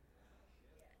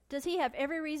 Does he have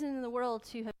every reason in the world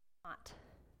to have not?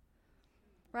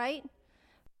 Right?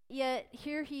 Yet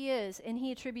here he is, and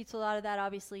he attributes a lot of that,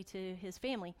 obviously, to his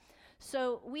family.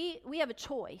 So we have a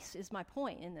choice, is my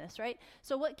point in this, right?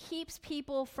 So what keeps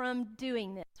people from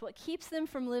doing this? What keeps them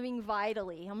from living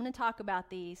vitally? I'm going to talk about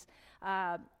these.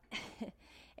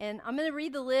 And I'm going to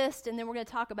read the list, and then we're going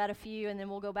to talk about a few, and then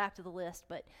we'll go back to the list.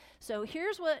 But so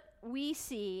here's what we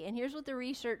see, and here's what the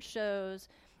research shows,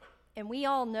 and we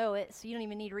all know it, so you don't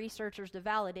even need researchers to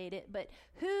validate it. But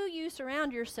who you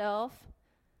surround yourself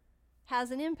has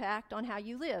an impact on how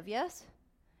you live, yes?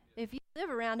 If you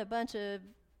live around a bunch of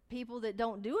people that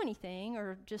don't do anything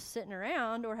or just sitting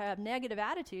around or have negative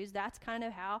attitudes, that's kind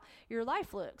of how your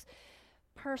life looks.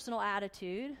 Personal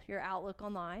attitude, your outlook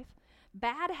on life.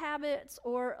 Bad habits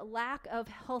or lack of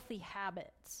healthy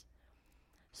habits.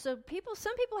 So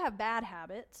some people have bad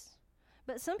habits,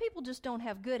 but some people just don't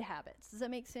have good habits. Does that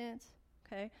make sense?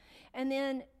 Okay. And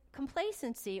then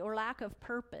complacency or lack of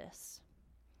purpose.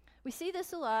 We see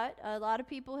this a lot. A lot of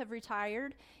people have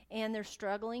retired and they're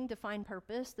struggling to find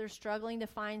purpose. They're struggling to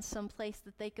find some place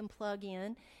that they can plug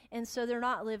in. And so they're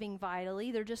not living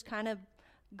vitally. They're just kind of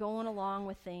going along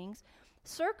with things.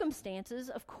 Circumstances,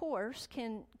 of course,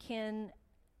 can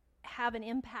have an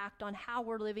impact on how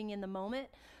we're living in the moment.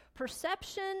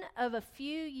 Perception of a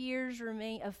few years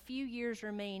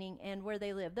remaining and where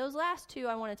they live. Those last two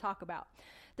I want to talk about.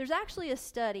 There's actually a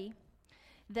study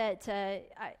that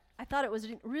I thought it was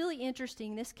really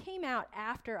interesting. This came out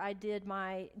after I did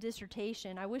my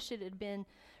dissertation. I wish it had been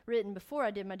written before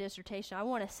I did my dissertation. I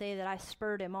want to say that I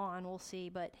spurred him on. We'll see.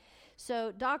 But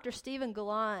so Dr. Stephen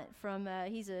Gallant,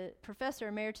 he's a professor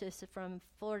emeritus from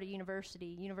Florida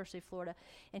University of Florida,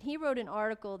 and he wrote an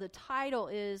article. The title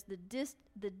is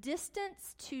The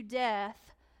Distance to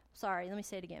Death. Sorry, let me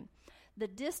say it again. The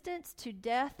Distance to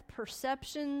Death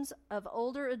Perceptions of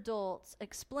Older Adults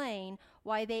Explain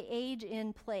Why They Age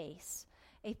in Place,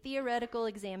 a theoretical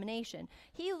examination.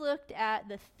 He looked at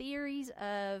the theories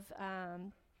of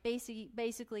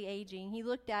basically aging. He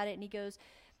looked at it and he goes,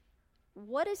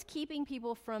 what is keeping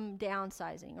people from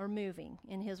downsizing or moving,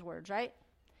 in his words, right?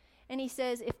 And he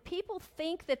says, if people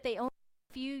think that they only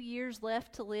have a few years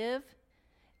left to live,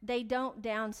 they don't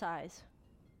downsize.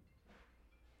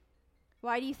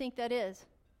 Why do you think that is?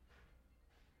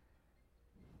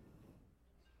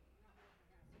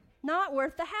 Not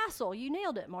worth the hassle. You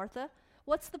nailed it, Martha.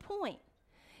 What's the point?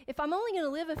 If I'm only going to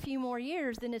live a few more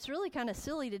years, then it's really kind of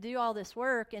silly to do all this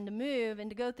work and to move and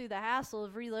to go through the hassle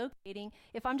of relocating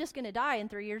if I'm just going to die in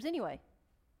 3 years anyway,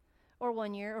 or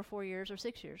 1 year, or 4 years, or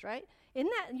 6 years, right? Isn't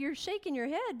that, you're shaking your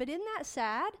head, but isn't that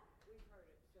sad? We've heard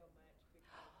it so much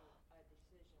because of a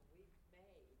decision we've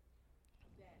made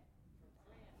that from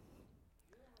friends,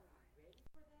 you're already ready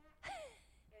for that?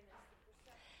 And it's the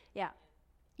perception. Yeah.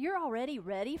 You're already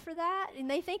ready for that, and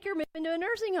they think you're moving to a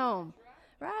nursing home.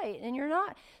 Right, and you're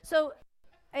not. So,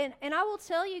 and I will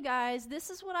tell you guys,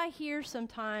 this is what I hear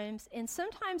sometimes, and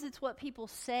sometimes it's what people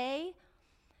say,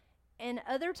 and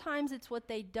other times it's what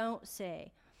they don't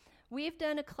say. We've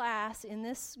done a class in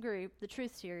this group, the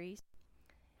Truth Series,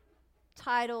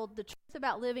 titled The Truth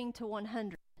About Living to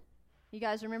 100. You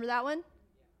guys remember that one?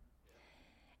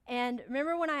 And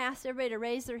remember when I asked everybody to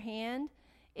raise their hand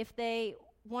if they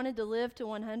wanted to live to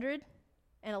 100?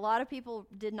 And a lot of people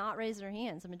did not raise their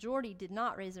hands. The majority did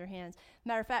not raise their hands.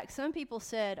 Matter of fact, some people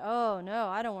said, oh, no,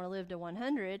 I don't want to live to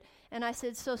 100. And I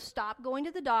said, so stop going to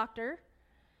the doctor,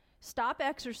 stop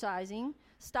exercising,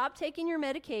 stop taking your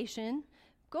medication,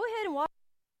 go ahead and walk,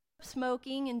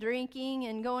 smoking and drinking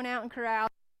and going out and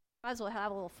carousing. Might as well have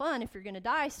a little fun if you're going to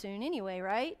die soon anyway,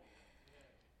 right?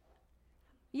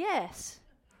 Yes.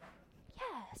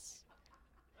 Yes.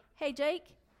 Hey, Jake.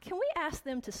 Can we ask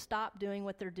them to stop doing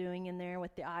what they're doing in there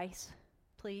with the ice,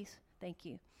 please? Thank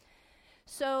you.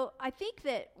 So I think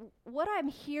that what I'm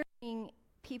hearing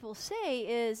people say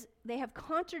is they have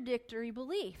contradictory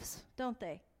beliefs, don't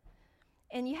they?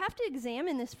 And you have to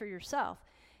examine this for yourself.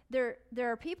 There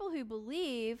are people who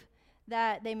believe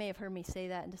that, they may have heard me say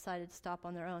that and decided to stop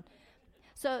on their own.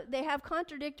 So they have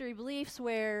contradictory beliefs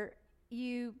where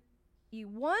you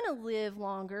want to live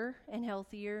longer and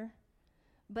healthier,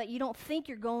 but you don't think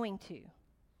you're going to.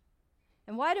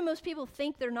 And why do most people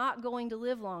think they're not going to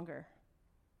live longer?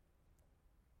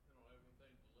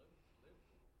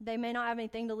 They may not have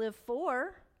anything to live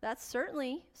for. That's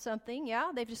certainly something,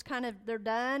 yeah. They've just they're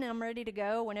done and I'm ready to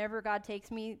go. Whenever God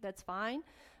takes me, that's fine.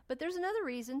 But there's another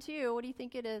reason too. What do you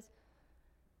think it is?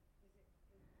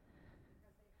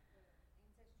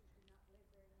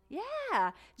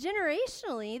 Yeah,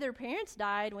 generationally, their parents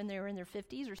died when they were in their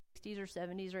 50s or 60s or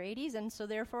 70s or 80s, and so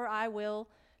therefore I will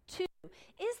too. Is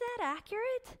that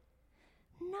accurate?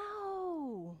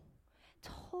 No.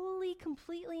 Totally,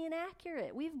 completely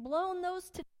inaccurate. We've blown those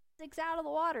statistics out of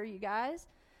the water, you guys,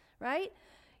 right?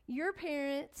 Your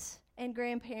parents and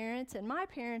grandparents and my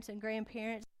parents and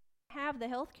grandparents have the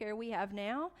health care we have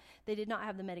now. They did not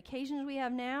have the medications we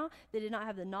have now. They did not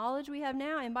have the knowledge we have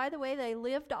now. And by the way, they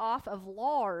lived off of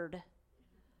lard,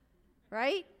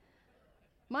 right?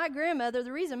 My grandmother,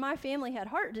 the reason my family had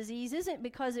heart disease isn't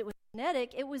because it was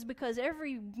genetic. It was because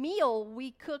every meal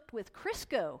we cooked with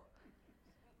Crisco.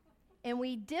 And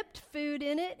we dipped food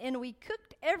in it, and we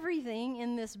cooked everything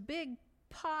in this big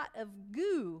pot of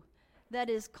goo that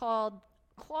is called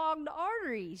clogged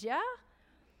arteries, yeah?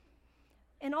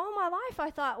 And all my life I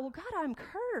thought, well, God, I'm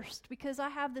cursed because I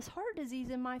have this heart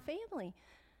disease in my family.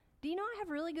 Do you know I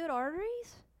have really good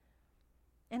arteries?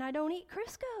 And I don't eat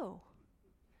Crisco.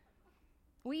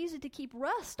 We use it to keep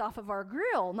rust off of our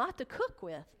grill, not to cook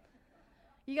with.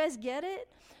 You guys get it?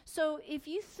 So if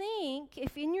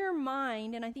in your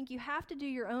mind, and I think you have to do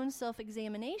your own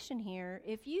self-examination here,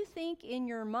 if you think in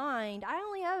your mind, I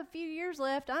only have a few years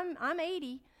left, I'm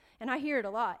 80, and I hear it a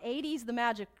lot. 80 is the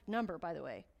magic number, by the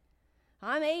way.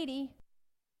 I'm 80.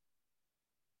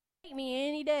 Take me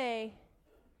any day.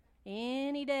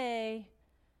 Any day.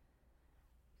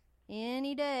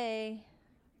 Any day.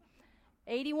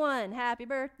 81, happy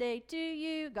birthday to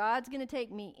you. God's going to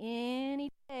take me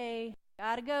any day.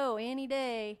 Gotta go any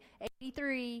day.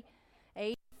 83,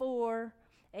 84,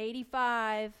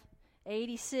 85,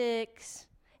 86,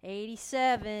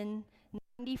 87,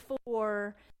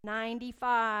 94,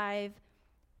 95.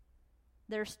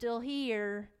 They're still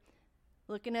here,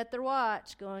 looking at their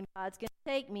watch, going, God's going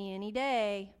to take me any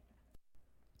day.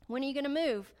 When are you going to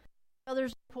move? Well,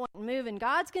 there's no point in moving.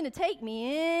 God's going to take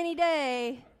me any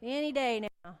day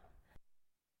now.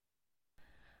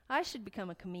 I should become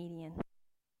a comedian.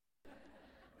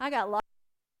 I got lots.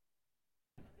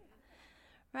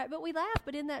 Right, but we laugh,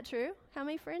 but isn't that true? How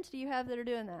many friends do you have that are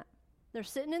doing that? They're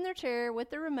sitting in their chair with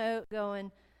the remote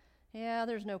going, yeah,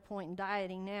 there's no point in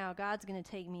dieting now. God's going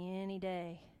to take me any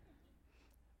day.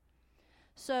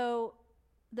 So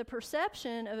the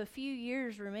perception of a few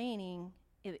years remaining,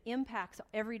 it impacts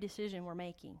every decision we're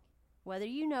making. Whether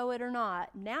you know it or not,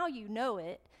 now you know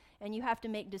it, and you have to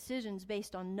make decisions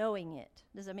based on knowing it.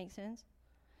 Does that make sense?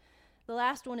 The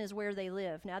last one is where they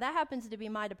live. Now, that happens to be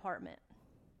my department.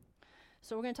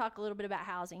 So we're going to talk a little bit about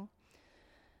housing.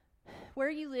 Where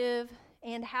you live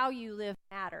and how you live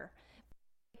matter.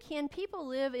 Can people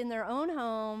live in their own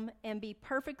home and be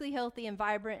perfectly healthy and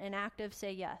vibrant and active?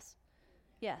 Say yes.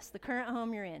 Yes, the current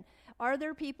home you're in. Are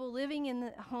there people living in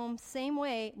the home same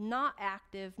way, not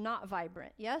active, not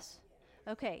vibrant? Yes?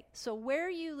 Okay, so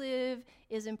where you live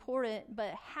is important,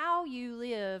 but how you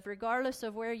live, regardless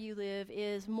of where you live,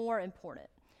 is more important.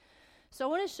 So I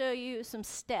want to show you some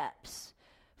steps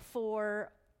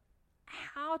for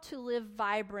how to live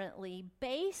vibrantly.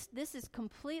 This is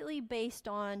completely based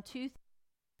on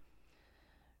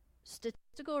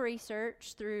statistical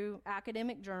research through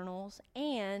academic journals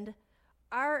and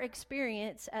our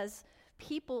experience as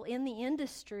people in the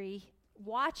industry,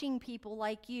 watching people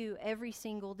like you every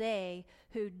single day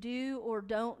who do or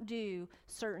don't do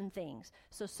certain things.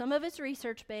 So some of it's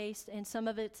research-based and some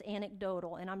of it's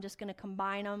anecdotal, and I'm just going to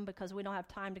combine them because we don't have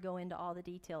time to go into all the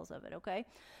details of it, okay?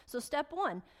 So step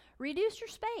 1, reduce your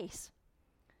space.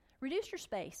 Reduce your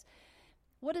space.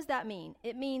 What does that mean?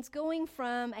 It means going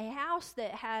from a house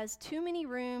that has too many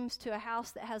rooms to a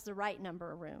house that has the right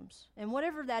number of rooms, and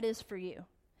whatever that is for you.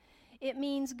 It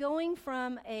means going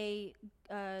from a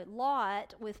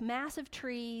lot with massive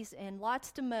trees and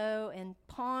lots to mow and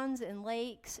ponds and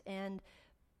lakes and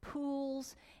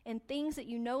pools and things that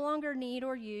you no longer need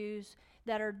or use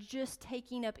that are just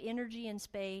taking up energy and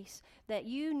space that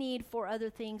you need for other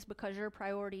things because your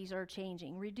priorities are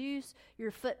changing. Reduce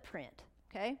your footprint,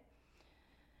 okay?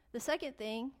 The second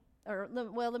thing,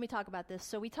 let me talk about this.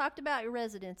 So we talked about your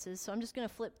residences, so I'm just going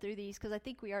to flip through these because I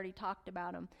think we already talked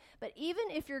about them. But even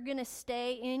if you're going to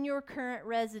stay in your current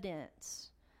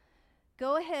residence,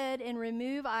 go ahead and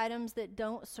remove items that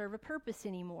don't serve a purpose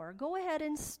anymore. Go ahead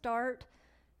and start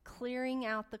clearing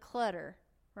out the clutter,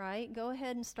 right? Go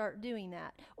ahead and start doing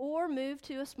that. Or move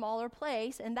to a smaller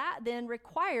place, and that then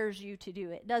requires you to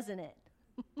do it, doesn't it?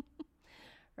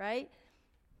 Right?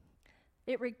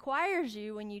 It requires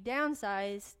you, when you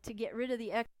downsize, to get rid of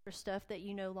the extra stuff that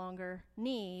you no longer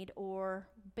need or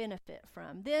benefit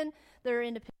from. Then there are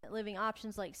independent living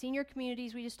options like senior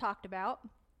communities we just talked about.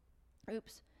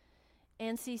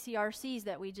 And CCRCs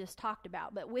that we just talked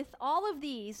about. But with all of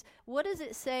these, what does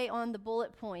it say on the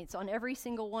bullet points, on every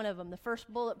single one of them? The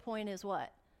first bullet point is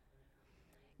what?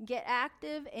 Get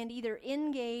active and either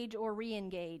engage or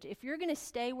re-engage. If you're going to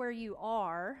stay where you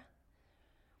are,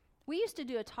 we used to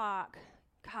do a talk,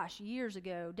 years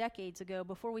ago, decades ago,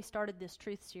 before we started this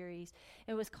Truth series.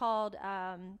 It was called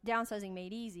Downsizing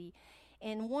Made Easy.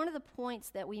 And one of the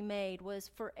points that we made was,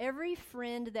 for every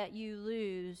friend that you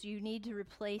lose, you need to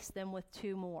replace them with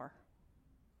 2 more.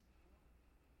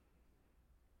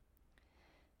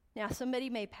 Now, somebody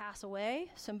may pass away,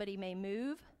 somebody may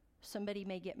move, somebody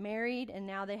may get married, and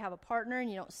now they have a partner and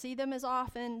you don't see them as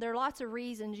often. There are lots of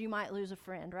reasons you might lose a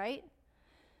friend, right?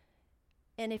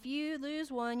 And if you lose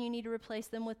one, you need to replace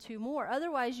them with 2 more.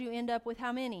 Otherwise, you end up with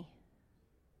how many?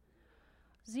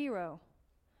 0.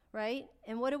 Right?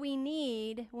 And what do we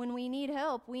need when we need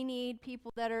help? We need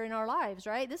people that are in our lives,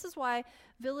 right? This is why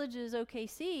Villages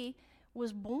OKC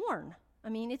was born. I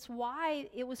mean, it's why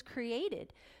it was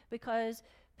created, because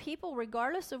people,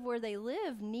 regardless of where they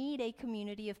live, need a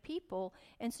community of people.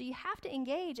 And so you have to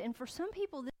engage. And for some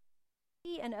people,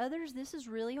 and others, this is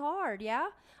really hard, yeah?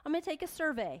 I'm going to take a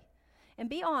survey and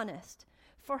be honest.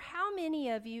 For how many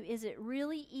of you is it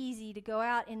really easy to go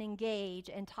out and engage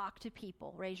and talk to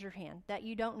people? Raise your hand. That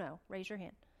you don't know. Raise your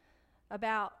hand.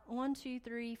 About 1, 2,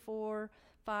 3, 4,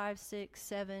 5, 6,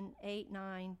 7, 8,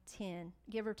 9, 10,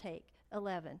 give or take,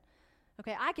 11.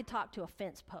 Okay, I could talk to a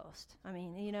fence post. I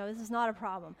mean, this is not a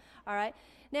problem. All right.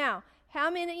 Now,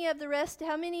 how many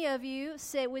of you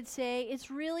would say it's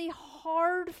really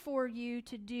hard for you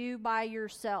to do by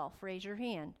yourself? Raise your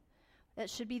hand. That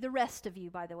should be the rest of you,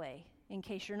 by the way, in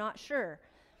case you're not sure.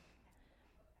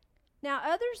 Now,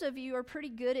 others of you are pretty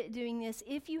good at doing this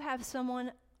if you have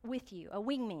someone with you, a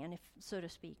wingman, if so to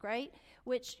speak, right?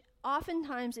 Which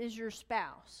oftentimes is your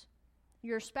spouse.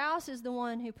 Your spouse is the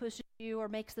one who pushes you or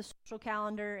makes the social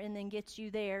calendar and then gets you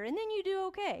there, and then you do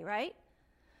okay, right?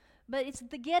 But it's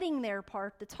the getting there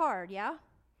part that's hard, yeah?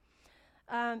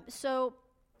 So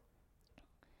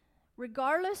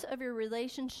regardless of your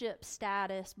relationship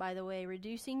status, by the way,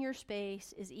 reducing your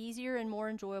space is easier and more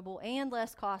enjoyable and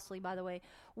less costly, by the way,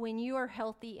 when you are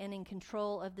healthy and in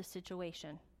control of the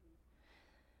situation.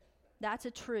 That's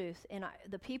a truth. And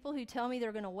the people who tell me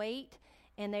they're going to wait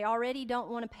and they already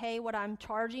don't want to pay what I'm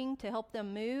charging to help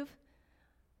them move,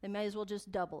 they may as well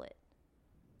just double it.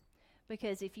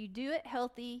 Because if you do it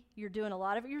healthy, you're doing a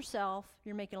lot of it yourself,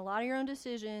 you're making a lot of your own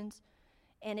decisions,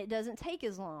 and it doesn't take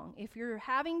as long. If you're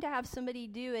having to have somebody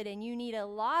do it and you need a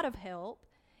lot of help,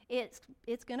 it's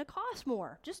going to cost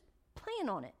more. Just plan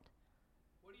on it.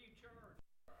 What do you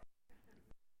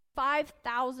charge?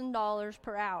 $5,000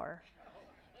 per hour.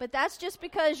 But that's just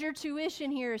because your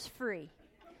tuition here is free.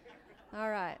 All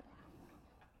right.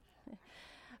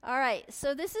 All right,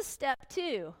 so this is step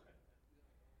 2.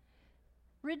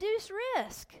 Reduce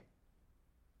risk.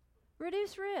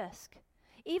 Reduce risk.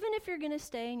 Even if you're going to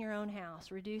stay in your own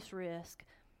house, reduce risk.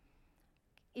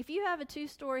 If you have a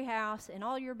 2-story house and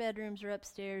all your bedrooms are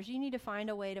upstairs, you need to find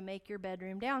a way to make your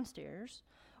bedroom downstairs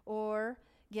or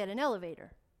get an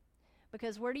elevator.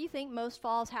 Because where do you think most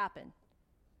falls happen?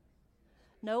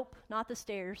 Nope, not the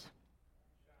stairs.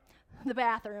 The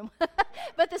bathroom.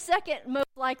 But the second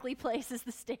most likely place is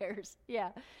the stairs. Yeah.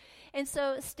 And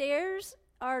so stairs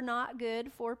are not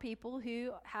good for people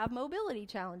who have mobility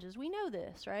challenges. We know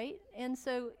this, right? And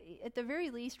so at the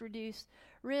very least, reduce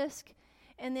risk,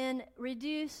 and then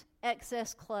reduce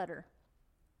excess clutter.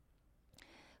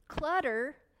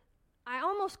 Clutter, I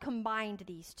almost combined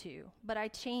these two, but I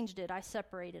changed it. I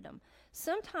separated them.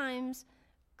 Sometimes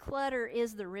clutter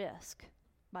is the risk,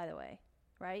 by the way,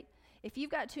 right? If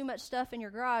you've got too much stuff in your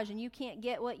garage and you can't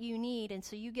get what you need, and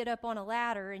so you get up on a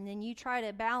ladder and then you try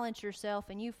to balance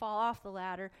yourself and you fall off the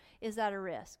ladder, is that a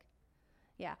risk?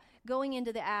 Yeah. Going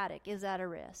into the attic, is that a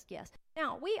risk? Yes.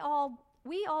 Now, we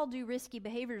all do risky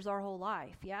behaviors our whole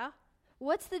life, yeah?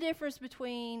 What's the difference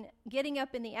between getting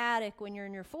up in the attic when you're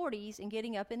in your 40s and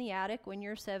getting up in the attic when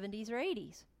you're 70s or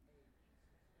 80s?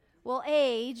 Well,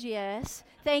 age, yes.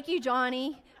 Thank you,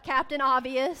 Johnny, Captain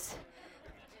Obvious.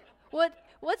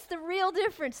 What's the real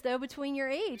difference, though, between your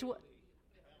age?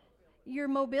 Your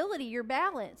mobility, your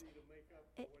balance.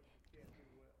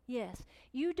 Yes.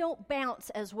 You don't bounce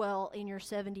as well in your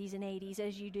 70s and 80s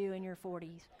as you do in your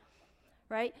 40s,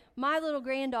 right? My little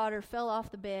granddaughter fell off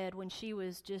the bed when she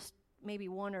was just maybe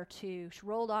 1 or 2. She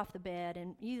rolled off the bed,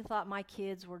 and you thought my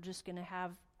kids were just going to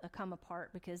have come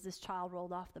apart because this child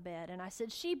rolled off the bed. And I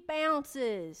said, she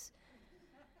bounces.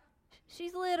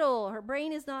 She's little.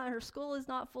 Her skull is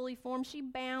not fully formed. She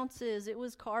bounces. It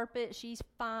was carpet. She's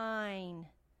fine.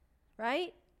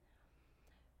 Right?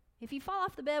 If you fall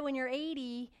off the bed when you're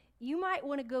 80, you might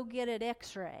want to go get an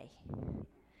x-ray.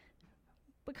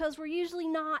 Because we're usually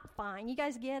not fine. You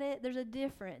guys get it? There's a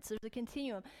difference. There's a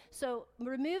continuum. So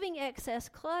removing excess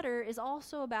clutter is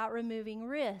also about removing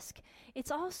risk.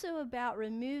 It's also about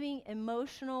removing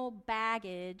emotional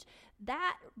baggage.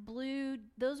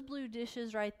 Those blue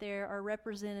dishes right there are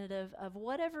representative of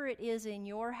whatever it is in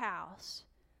your house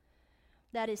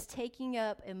that is taking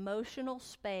up emotional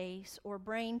space or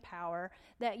brain power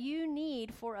that you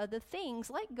need for other things,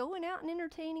 like going out and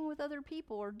entertaining with other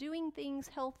people or doing things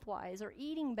health-wise or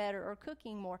eating better or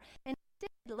cooking more. And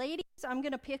instead, ladies, I'm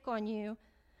going to pick on you,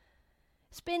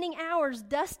 spending hours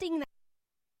dusting that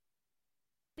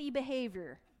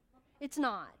behavior. It's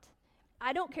not.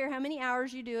 I don't care how many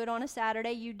hours you do it on a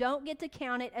Saturday. You don't get to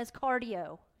count it as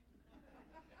cardio.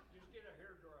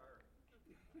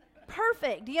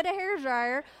 Perfect. You get a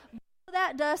hairdryer, blow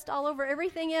that dust all over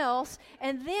everything else,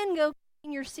 and then go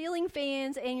clean your ceiling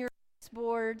fans and your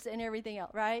boards and everything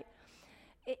else, right?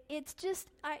 It's just,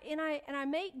 I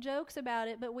make jokes about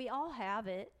it, but we all have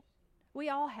it. We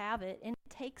all have it, and it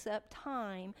takes up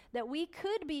time that we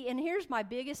could be. And here's my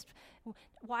biggest: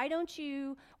 why don't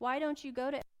you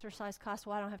go to exercise class?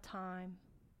 Well, I don't have time.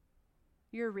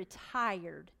 You're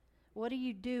retired. What are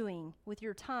you doing with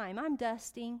your time? I'm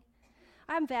dusting.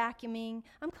 I'm vacuuming,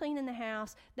 I'm cleaning the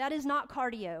house. That is not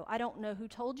cardio. I don't know who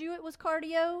told you it was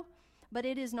cardio, but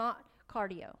it is not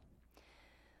cardio.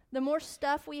 The more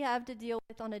stuff we have to deal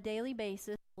with on a daily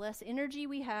basis, the less energy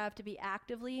we have to be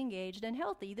actively engaged and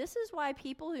healthy. This is why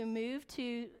people who move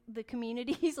to the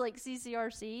communities like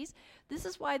CCRCs, this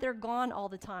is why they're gone all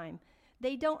the time.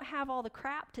 They don't have all the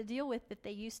crap to deal with that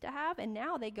they used to have, and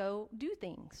now they go do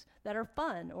things that are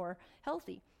fun or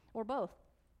healthy or both.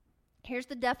 Here's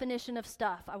the definition of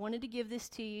stuff. I wanted to give this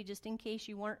to you just in case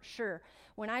you weren't sure.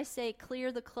 When I say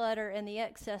clear the clutter and the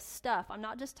excess stuff, I'm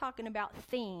not just talking about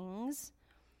things.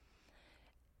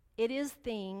 It is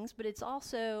things, but it's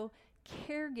also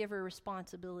caregiver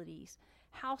responsibilities,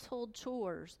 household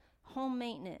chores, home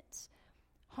maintenance,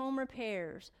 home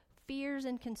repairs, fears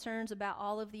and concerns about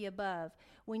all of the above.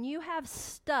 When you have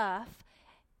stuff,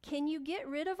 can you get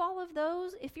rid of all of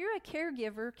those? If you're a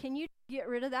caregiver, can you get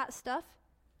rid of that stuff?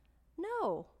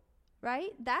 No,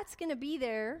 right? That's going to be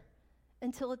there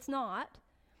until it's not.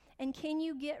 And can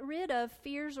you get rid of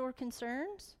fears or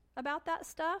concerns about that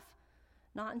stuff?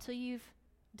 Not until you've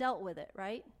dealt with it,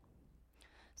 right?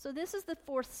 So this is the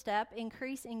fourth step: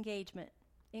 increase engagement.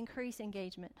 Increase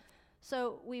engagement.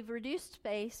 So we've reduced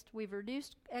space, we've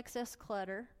reduced excess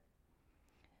clutter,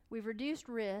 we've reduced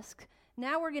risk.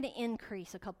 Now we're going to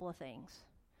increase a couple of things.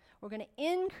 We're going to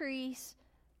increase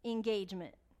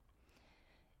engagement.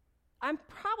 I'm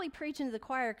probably preaching to the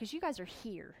choir because you guys are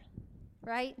here,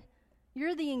 right?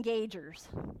 You're the engagers.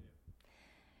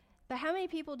 But how many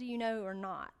people do you know are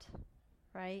not,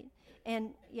 right?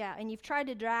 And you've tried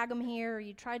to drag them here, or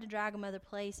you tried to drag them other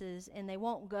places, and they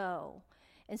won't go.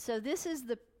 And so this is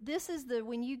the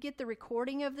when you get the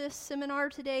recording of this seminar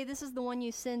today, this is the one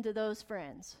you send to those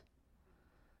friends,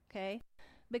 okay?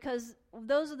 Because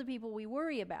those are the people we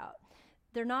worry about.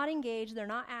 They're not engaged, they're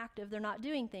not active, they're not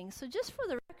doing things. So just for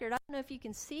the record, I don't know if you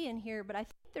can see in here, but I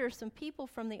think there are some people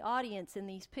from the audience in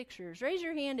these pictures. Raise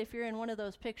your hand if you're in one of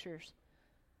those pictures.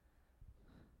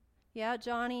 Yeah,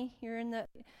 Johnny, you're in the,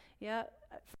 yeah.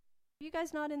 You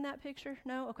guys not in that picture?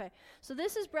 No? Okay. So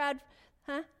this is Brad,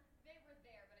 huh? They were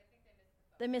there, but I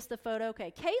think they missed the photo. They missed the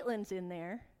photo? Okay. Caitlin's in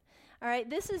there. All right,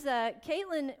 this is,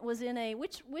 Caitlin was in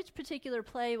which particular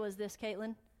play was this,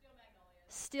 Caitlin?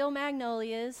 Steel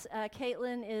Magnolias.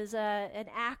 Caitlin is an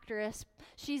actress.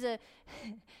 She's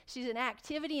an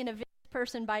activity and event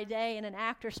person by day and an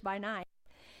actress by night.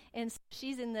 And so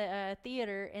she's in the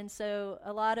theater, and so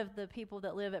a lot of the people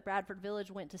that live at Bradford Village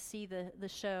went to see the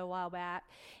show a while back.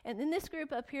 And then this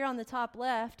group up here on the top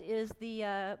left is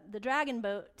the Dragon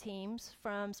Boat teams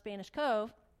from Spanish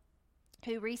Cove,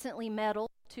 who recently medaled.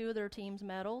 Two of their teams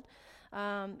medaled.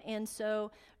 And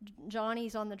so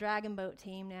Johnny's on the Dragon Boat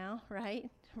team now, right?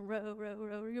 Row, row,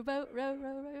 row your boat, row,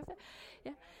 row, row your boat.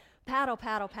 Yeah. Paddle,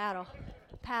 paddle, paddle.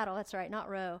 Paddle, that's right, not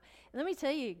row. And let me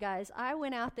tell you guys, I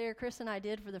went out there, Chris and I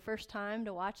did for the first time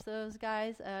to watch those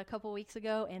guys a couple weeks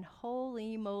ago, and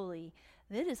holy moly,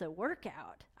 that is a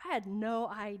workout. I had no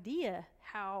idea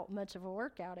how much of a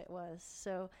workout it was.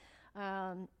 So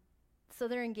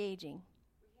they're engaging.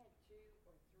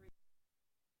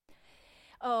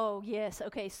 Oh, yes.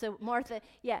 Okay, so Martha,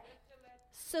 yeah.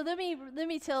 So let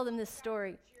me tell them this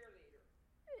story.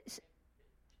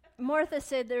 Martha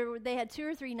said they had 2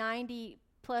 or 3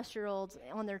 90-plus-year-olds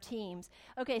on their teams.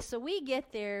 Okay, so we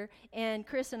get there, and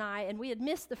Chris and we had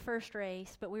missed the first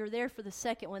race, but we were there for the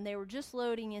second one. They were just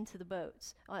loading into the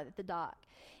boats at the dock.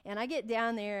 And I get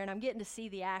down there, and I'm getting to see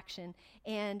the action.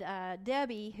 And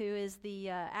Debbie, who is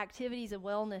the Activities and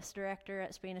Wellness Director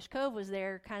at Spanish Cove, was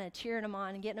there kind of cheering them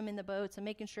on and getting them in the boats and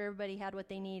making sure everybody had what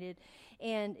they needed.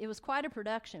 And it was quite a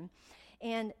production.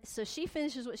 And so she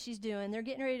finishes what she's doing. They're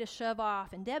getting ready to shove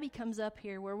off. And Debbie comes up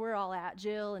here where we're all at,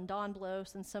 Jill and Dawn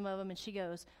Blos and some of them, and she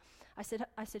goes, I said,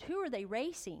 who are they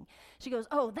racing? She goes,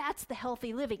 oh, that's the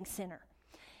Healthy Living Center.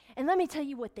 And let me tell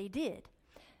you what they did.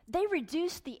 They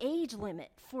reduced the age limit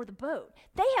for the boat.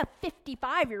 They have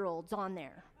 55-year-olds on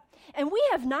there. And we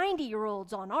have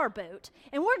 90-year-olds on our boat,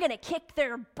 and we're going to kick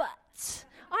their butts.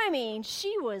 I mean,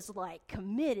 she was like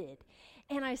committed.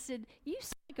 And I said, you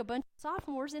sound like a bunch of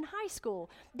sophomores in high school.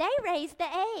 They raised the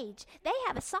age. They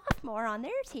have a sophomore on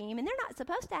their team, and they're not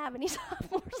supposed to have any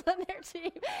sophomores on their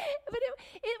team. But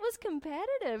it was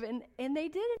competitive, and they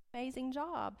did an amazing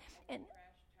job. And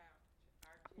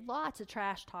lots of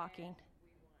trash talking.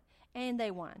 And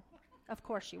they won. Of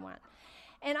course she won.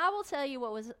 And I will tell you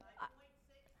what was...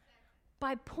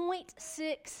 by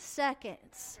 0.6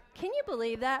 seconds. Can you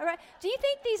believe that? Right? Do you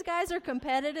think these guys are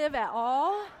competitive at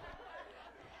all?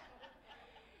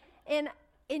 And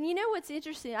you know what's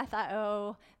interesting? I thought,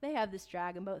 oh, they have this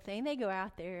dragon boat thing. They go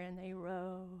out there and they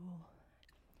row.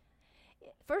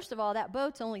 First of all, that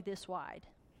boat's only this wide.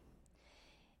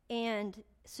 And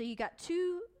so you got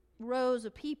 2 rows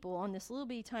of people on this little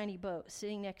bitty tiny boat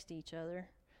sitting next to each other.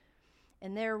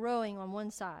 And they're rowing on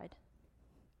one side.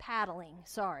 Paddling.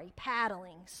 They're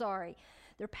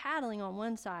paddling on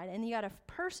one side. And you got a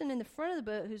person in the front of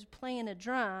the boat who's playing a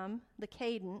drum, the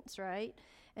cadence, right?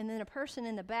 And then a person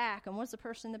in the back. And what's the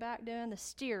person in the back doing? The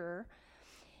steerer.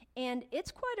 And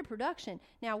it's quite a production.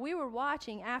 Now, we were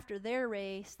watching after their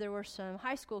race. There were some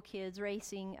high school kids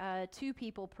racing, 2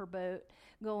 people per boat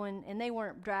going, and they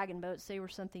weren't dragon boats. They were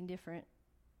something different.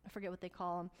 I forget what they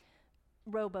call them.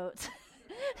 Rowboats.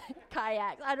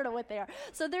 Kayaks. I don't know what they are.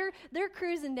 So they're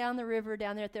cruising down the river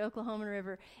down there at the Oklahoma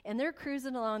River, and they're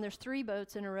cruising along. There's 3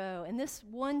 boats in a row, and this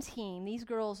one team, these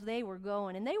girls, they were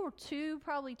going, and they were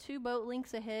probably 2 boat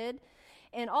lengths ahead,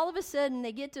 and all of a sudden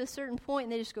they get to a certain point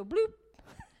and they just go bloop.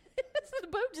 So the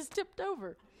boat just tipped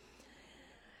over,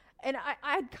 and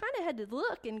I kind of had to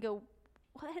look and go,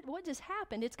 what just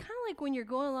happened? It's kind of like when you're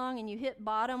going along and you hit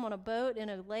bottom on a boat in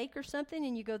a lake or something,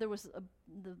 and you go, the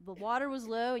water was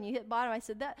low, and you hit bottom. I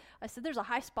said, there's a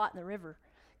high spot in the river,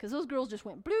 because those girls just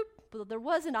went bloop, but there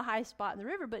wasn't a high spot in the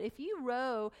river. But if you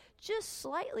row just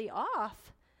slightly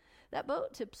off, that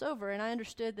boat tips over, and I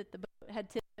understood that the boat had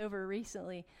tipped over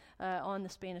recently on the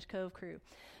Spanish Cove crew.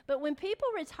 But when people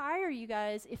retire, you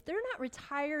guys, if they're not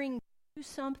retiring to do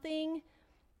something,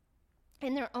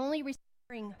 and they're only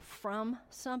retiring from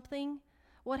something,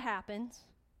 what happens?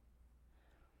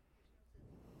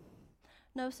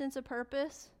 No sense of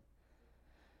purpose.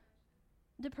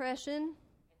 Depression.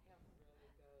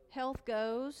 Health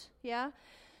goes. Yeah.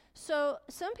 So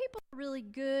some people are really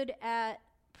good at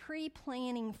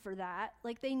pre-planning for that.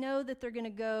 Like they know that they're going to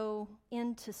go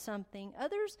into something.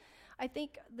 Others, I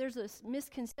think there's a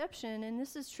misconception, and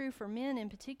this is true for men in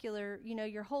particular. You know,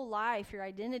 your whole life, your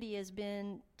identity has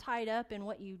been tied up in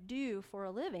what you do for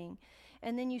a living.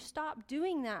 And then you stop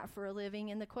doing that for a living,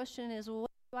 and the question is, well,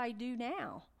 what do I do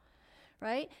now?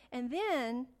 Right? And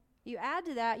then you add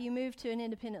to that, you move to an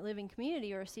independent living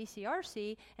community or a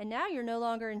CCRC, and now you're no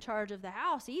longer in charge of the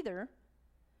house either.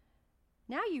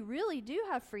 Now you really do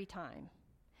have free time.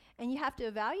 And you have to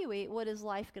evaluate, what is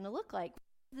life going to look like?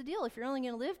 What's the deal? If you're only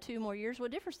going to live 2 more years, what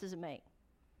difference does it make?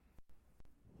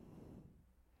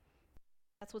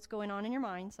 That's what's going on in your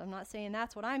mind. So I'm not saying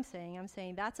that's what I'm saying. I'm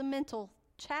saying that's a mental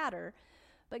chatter.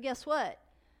 But guess what?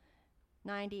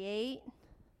 98,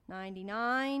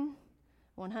 99,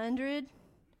 100.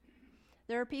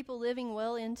 There are people living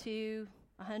well into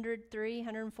 103,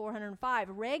 104, 105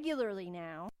 regularly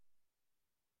now.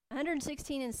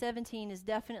 116 and 17 is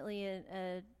definitely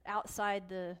outside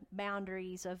the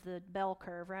boundaries of the bell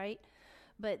curve, right?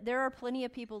 But there are plenty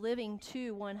of people living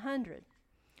to 100.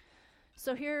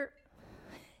 So here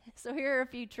are a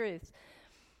few truths.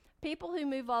 People who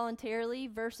move voluntarily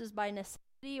versus by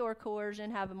necessity or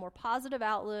coercion have a more positive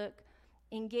outlook,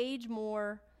 engage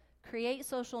more, create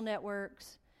social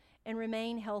networks, and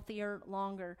remain healthier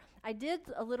longer. I did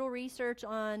a little research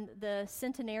on the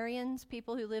centenarians,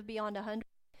 people who live beyond 100,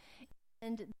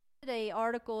 and did an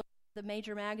article in the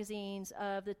major magazines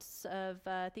of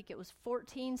I think it was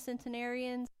 14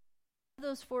 centenarians.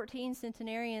 those 14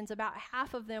 centenarians, about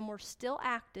half of them were still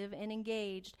active and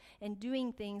engaged and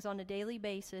doing things on a daily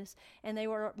basis, and they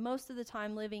were most of the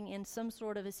time living in some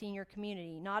sort of a senior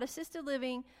community. Not assisted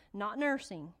living, not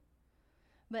nursing,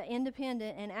 but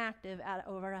independent and active at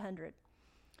over 100.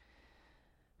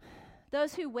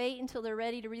 Those who wait until they're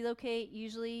ready to relocate,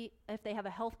 usually if they have a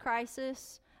health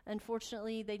crisis,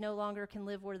 unfortunately, they no longer can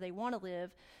live where they want to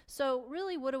live. So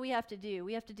really, what do we have to do?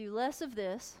 We have to do less of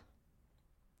this,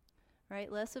 right?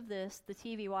 Less of this, the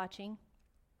TV watching,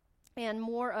 and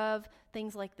more of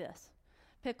things like this.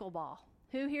 Pickleball.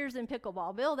 Who here's in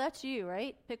pickleball? Bill, that's you,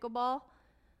 right? Pickleball?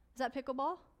 Is that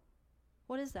pickleball?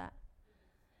 What is that?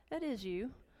 That is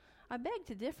you. I beg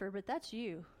to differ, but that's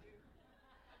you.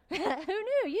 Who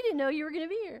knew? You didn't know you were going to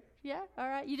be here. Yeah? All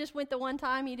right. You just went the one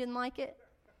time, you didn't like it?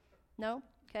 No?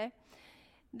 Okay.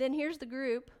 Then here's the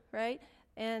group, right?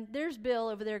 And there's Bill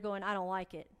over there going, I don't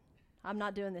like it. I'm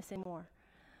not doing this anymore.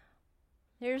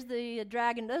 Here's the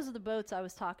dragon. Those are the boats I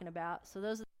was talking about. So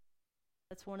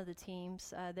that's one of the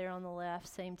teams there on the left,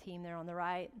 same team there on the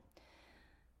right.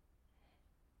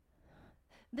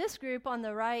 This group on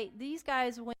the right, these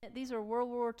guys these are World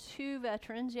War II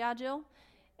veterans, yeah, Jill?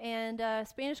 And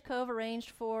Spanish Cove arranged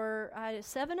for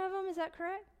 7 of them, is that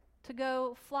correct? To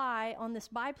go fly on this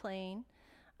biplane,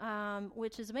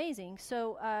 which is amazing.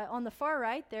 So on the far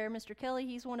right there, Mr. Kelly,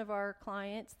 he's one of our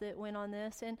clients that went on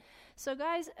this. And so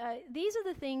guys, these are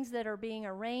the things that are being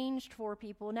arranged for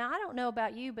people. Now, I don't know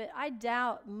about you, but I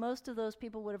doubt most of those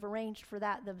people would have arranged for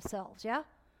that themselves, yeah?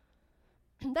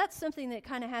 That's something that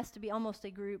kind of has to be almost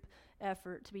a group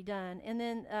effort to be done. And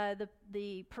then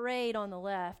the parade on the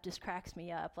left just cracks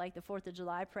me up, like the 4th of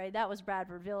July parade. That was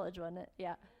Bradford Village, wasn't it?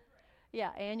 Yeah. Yeah,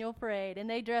 annual parade. And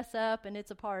they dress up, and it's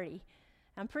a party.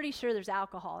 I'm pretty sure there's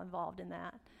alcohol involved in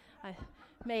that.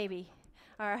 Maybe.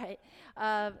 All right.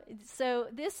 So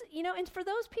this, and for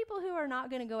those people who are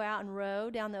not going to go out and row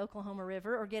down the Oklahoma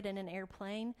River or get in an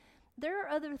airplane, there are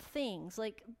other things.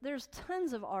 Like there's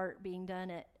tons of art being done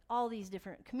at all these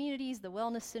different communities. The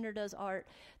Wellness Center does art.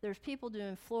 There's people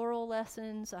doing floral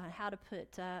lessons on how to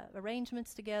put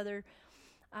arrangements together.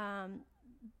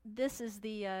 This is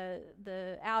the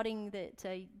outing that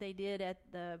they did at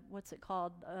the, what's it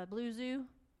called, Blue Zoo,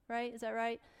 right? Is that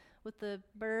right? With the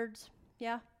birds?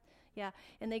 Yeah? Yeah.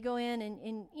 And they go in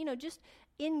and just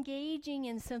engaging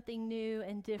in something new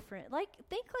and different. Like,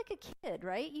 think like a kid,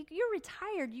 right? You're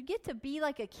retired. You get to be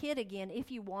like a kid again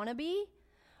if you want to be.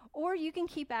 Or you can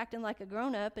keep acting like a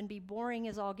grown-up and be boring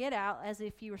as all get out as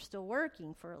if you were still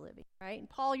working for a living, right? And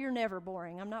Paul, you're never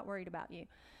boring. I'm not worried about you.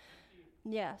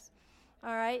 Yes.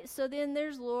 All right. So then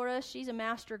there's Laura. She's a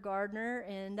master gardener,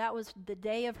 and that was the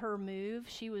day of her move.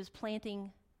 She was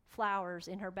planting flowers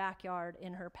in her backyard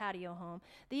in her patio home.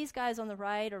 These guys on the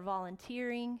right are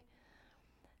volunteering.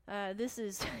 This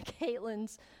is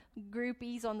Caitlin's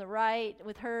groupies on the right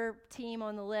with her team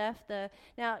on the left.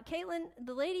 Now, Caitlin,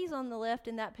 the ladies on the left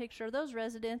in that picture, are those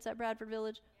residents at Bradford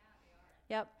Village?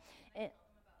 Yeah, they are. Yep.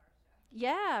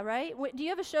 Yeah, right? Do you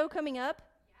have a show coming up?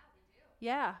 Yeah, we do.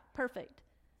 Yeah, perfect.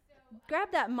 So,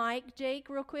 grab that mic, Jake,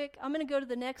 real quick. I'm going to go to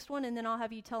the next one, and then I'll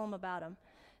have you tell them about them.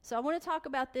 So I want to talk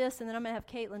about this, and then I'm going to have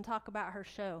Caitlin talk about her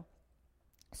show.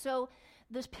 So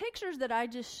the pictures that I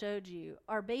just showed you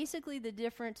are basically the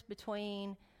difference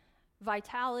between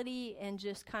vitality and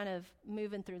just kind of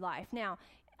moving through life. Now,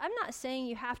 I'm not saying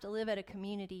you have to live at a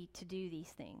community to do these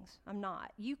things. I'm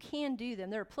not. You can do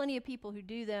them. There are plenty of people who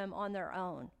do them on their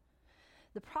own.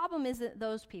 The problem isn't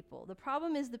those people. The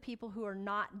problem is the people who are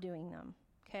not doing them,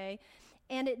 okay?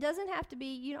 And it doesn't have to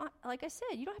be, like I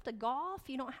said, you don't have to golf.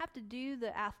 You don't have to do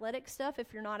the athletic stuff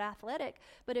if you're not athletic.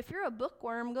 But if you're a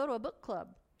bookworm, go to a book club.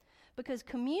 Because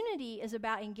community is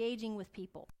about engaging with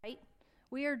people, right?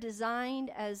 We are designed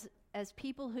as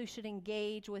people who should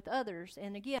engage with others.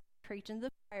 And again, preaching to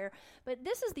the choir. But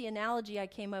this is the analogy I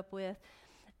came up with.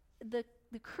 The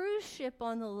cruise ship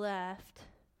on the left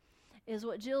is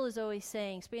what Jill is always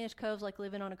saying. Spanish Cove's like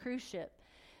living on a cruise ship.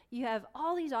 You have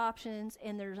all these options,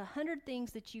 and there's 100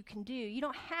 things that you can do. You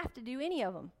don't have to do any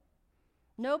of them.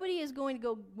 Nobody is going to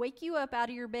go wake you up out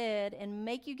of your bed and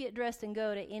make you get dressed and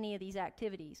go to any of these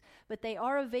activities. But they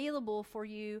are available for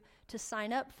you to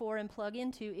sign up for and plug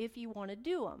into if you want to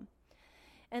do them.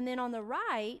 And then on the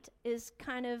right is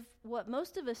kind of what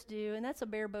most of us do, and that's a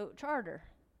bareboat charter.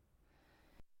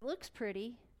 It looks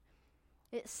pretty.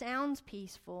 It sounds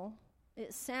peaceful.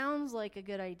 It sounds like a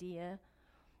good idea.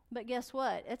 But guess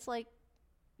what? It's like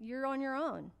you're on your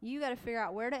own. You got to figure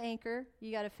out where to anchor.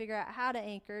 You got to figure out how to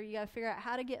anchor. You got to figure out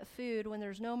how to get food when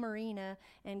there's no marina.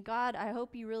 And God, I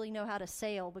hope you really know how to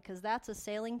sail, because that's a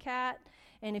sailing cat,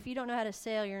 And if you don't know how to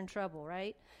sail, you're in trouble,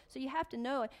 right? So you have to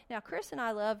know it. Now, Chris and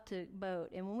I love to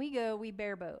boat, and when we go, we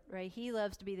bareboat, right? He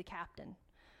loves to be the captain.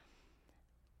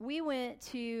 We went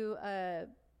to,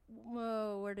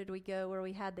 where did we go where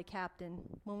we had the captain?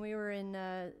 When we were in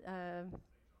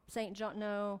St. John,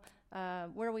 no,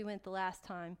 where we went the last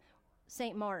time,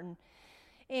 St. Martin.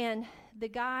 And the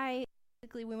guy,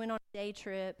 basically we went on a day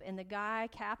trip, and the guy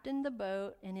captained the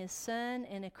boat, and his son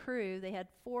and a crew, they had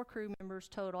 4 crew members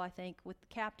total, I think, with the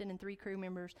captain and 3 crew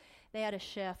members. They had a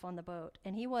chef on the boat,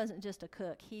 and he wasn't just a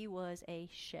cook, he was a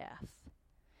chef.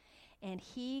 And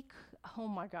oh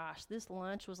my gosh, this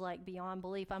lunch was like beyond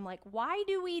belief. I'm like, why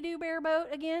do we do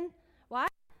bareboat again? Why?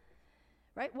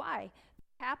 Right? Why?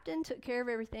 The captain took care of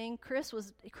everything. Chris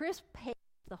paced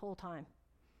the whole time.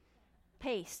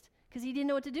 Paced. Because he didn't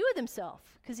know what to do with himself.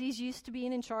 Because he's used to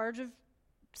being in charge of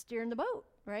steering the boat,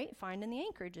 right? Finding the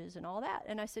anchorages and all that.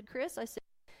 And I said, Chris,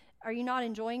 are you not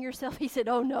enjoying yourself? He said,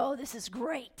 oh no, this is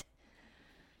great.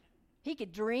 He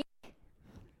could drink.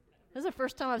 This is the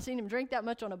first time I've seen him drink that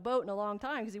much on a boat in a long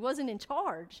time because he wasn't in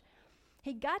charge.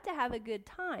 He got to have a good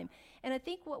time. And I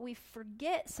think what we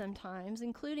forget sometimes,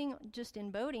 including just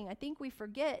in boating, I think we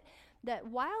forget that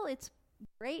while it's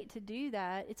great to do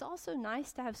that, it's also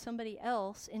nice to have somebody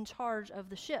else in charge of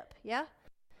the ship, yeah?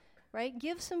 Right?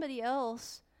 Give somebody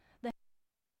else the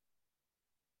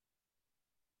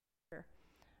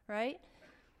right?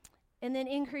 And then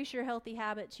increase your healthy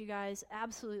habits, you guys.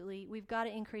 Absolutely. We've got to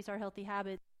increase our healthy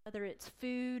habits, whether it's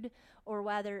food or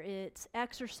whether it's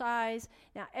exercise.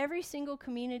 Now, every single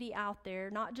community out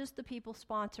there, not just the people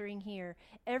sponsoring here,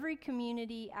 every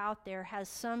community out there has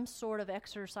some sort of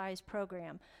exercise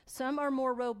program. Some are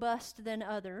more robust than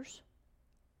others.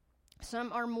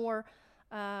 Some are more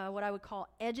what I would call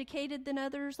educated than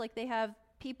others, like they have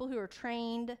people who are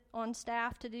trained on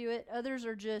staff to do it. Others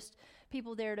are just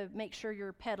people there to make sure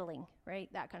you're pedaling, right?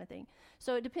 That kind of thing.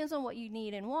 So it depends on what you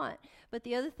need and want. But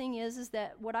the other thing is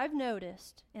that what I've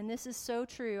noticed, and this is so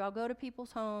true, I'll go to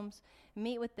people's homes,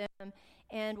 meet with them,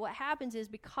 and what happens is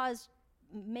because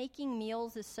making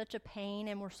meals is such a pain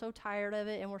and we're so tired of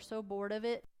it and we're so bored of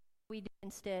it, we do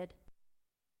instead.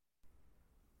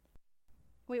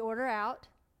 We order out,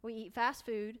 we eat fast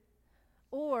food,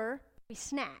 or we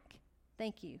snack.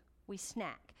 Thank you. We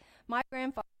snack. My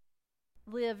grandfather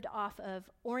lived off of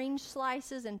orange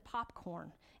slices and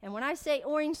popcorn. And when I say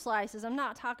orange slices, I'm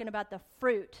not talking about the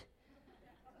fruit.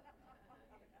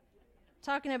 I'm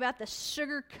talking about the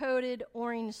sugar-coated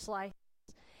orange slices.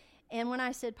 And when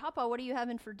I said, Papa, what are you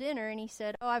having for dinner? And he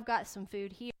said, oh, I've got some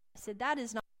food here. I said, that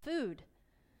is not food.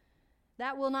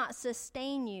 That will not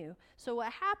sustain you. So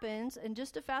what happens, and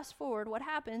just to fast forward, what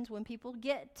happens when people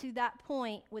get to that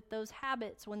point with those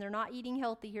habits, when they're not eating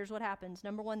healthy, here's what happens.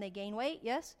 Number 1, they gain weight,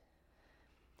 yes?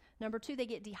 Number 2, they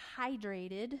get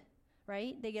dehydrated,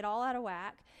 right? They get all out of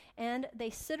whack. And they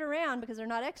sit around because they're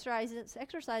not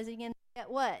exercising and they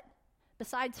get what?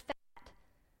 Besides fat,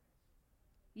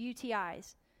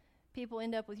 UTIs. People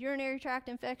end up with urinary tract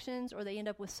infections, or they end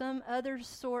up with some other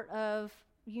sort of,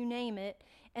 you name it,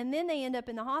 and then they end up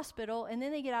in the hospital, and then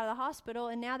they get out of the hospital,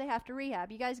 and now they have to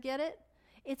rehab. You guys get it?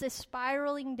 It's a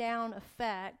spiraling down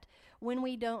effect when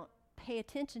we don't pay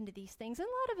attention to these things. And a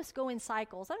lot of us go in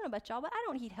cycles. I don't know about y'all, but I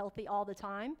don't eat healthy all the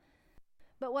time.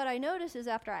 But what I notice is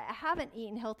after I haven't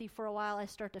eaten healthy for a while, I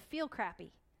start to feel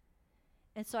crappy.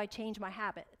 And so I change my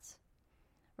habits,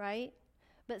 right?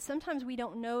 But sometimes we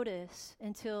don't notice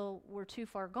until we're too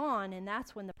far gone, and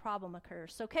that's when the problem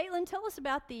occurs. So Caitlin, tell us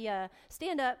about the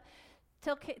stand-up.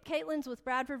 Caitlin's with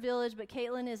Bradford Village, but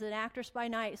Caitlin is an actress by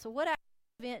night. So what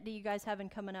event do you guys have in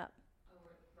coming up? Oh,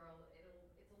 girl,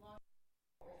 it's a long.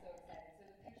 We're so excited. So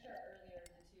the picture earlier,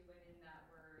 the 2 women that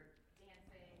were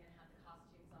dancing and had the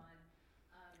costumes on,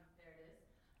 there it is.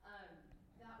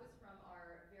 That was from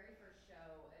our very first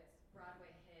show. It's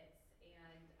Broadway Hits,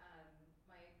 and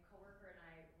my coworker and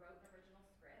I wrote an original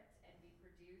script, and we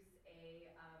produced a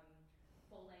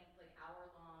full-length, like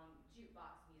hour-long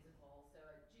jukebox musical. So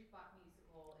a jukebox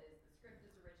musical is the script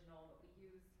is original, but we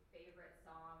use favorite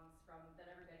songs from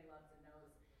that everybody loves and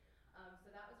knows.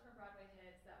 So that was from Broadway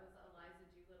Hits. That was Eliza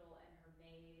Doolittle and her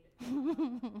maid.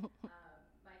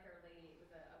 My Fair Lady. It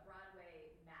was a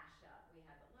Broadway mashup. We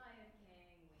had The Lion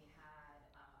King. We had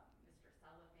Mr.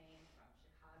 Cellophane from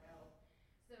Chicago.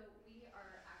 So we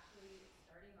are actually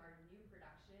starting our new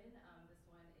production. This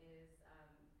one is,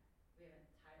 we haven't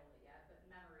titled it yet, but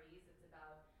Memories. It's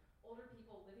about older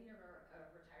people living in a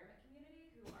retirement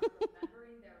community who are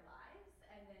remembering their lives,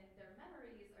 and then their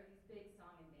memories are these big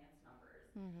song and dance numbers.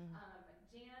 Mm-hmm.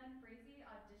 Jan Frazee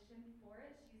auditioned for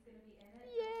it. She's going to be in it.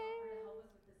 Yay! We'll offer to help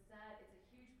us with the set. It's a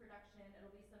huge production.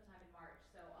 It'll be sometime in March,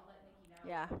 so I'll let Nikki know.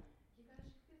 Yeah. You go to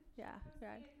see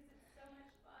Right. it because it's so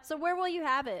much fun. So where will you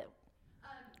have it?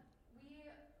 We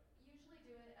usually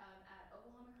do it at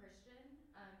Oklahoma Christian.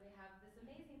 They have this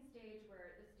amazing stage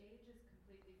where the stage is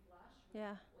completely flush. With,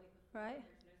 Yeah. Like the floor, Right.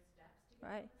 There's no steps to get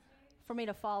Right. on the stage. For me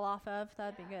to fall off of,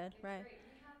 that'd be good. It's Right. great.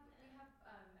 We have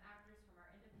actors from our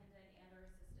independent and our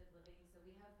assisted living. So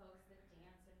we have folks that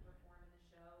dance and perform in the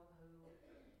show who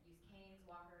use canes,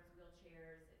 walkers,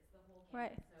 wheelchairs. It's the whole gamut.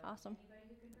 Right. So Awesome. anybody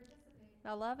who can participate.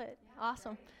 I love it. Yeah,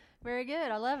 Awesome. right. Very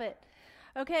good. I love it.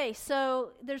 Okay,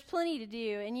 so there's plenty to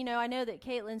do. And, I know that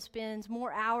Caitlin spends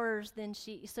more hours than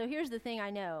she. So here's the thing I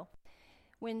know.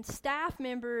 When staff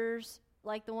members,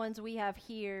 like the ones we have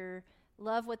here,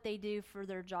 love what they do for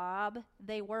their job,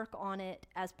 they work on it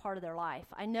as part of their life.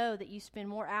 I know that you spend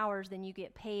more hours than you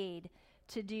get paid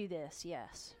to do this.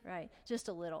 Yes, right. Just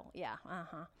a little. Yeah,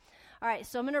 All right,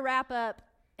 so I'm going to wrap up,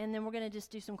 and then we're going to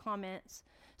just do some comments.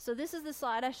 So this is the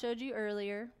slide I showed you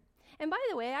earlier. And by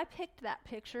the way, I picked that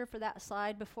picture for that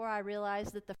slide before I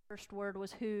realized that the first word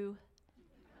was who.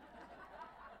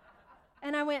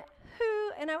 And I went,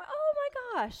 who? And I went, oh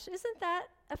my gosh, isn't that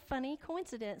a funny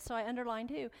coincidence? So I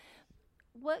underlined who.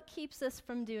 What keeps us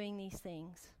from doing these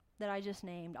things that I just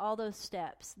named, all those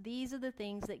steps? These are the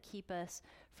things that keep us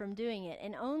from doing it.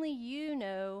 And only you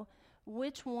know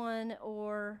which one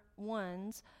or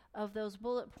ones of those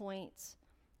bullet points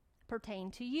pertain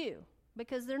to you,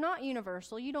 because they're not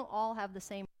universal. You don't all have the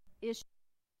same issue.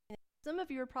 Some of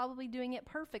you are probably doing it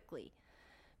perfectly.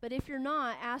 But if you're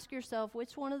not, ask yourself,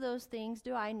 which one of those things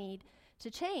do I need to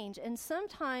change? And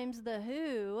sometimes the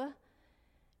who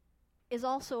is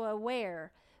also a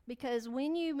where, because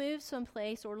when you move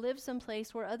someplace or live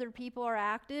someplace where other people are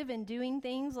active and doing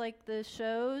things like the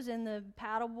shows and the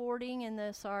paddle boarding and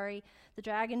the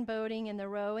dragon boating and the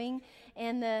rowing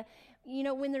and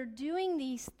when they're doing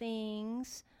these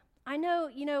things, I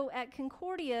know, at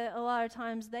Concordia, a lot of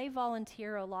times they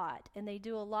volunteer a lot and they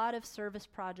do a lot of service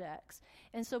projects.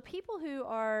 And so people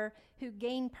who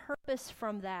gain purpose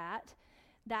from that,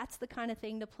 that's the kind of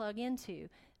thing to plug into.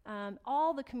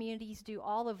 All the communities do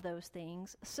all of those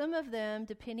things. Some of them,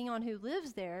 depending on who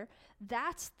lives there,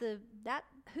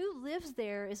 who lives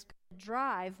there is going to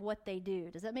drive what they do.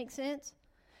 Does that make sense?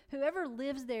 Whoever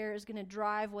lives there is going to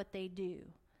drive what they do.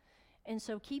 And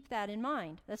so keep that in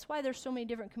mind. That's why there's so many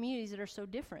different communities that are so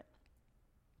different.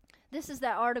 This is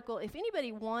that article. If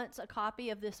anybody wants a copy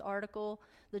of this article,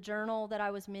 the journal that I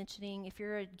was mentioning, if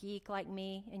you're a geek like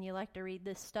me and you like to read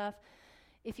this stuff,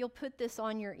 if you'll put this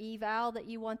on your eval that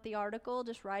you want the article,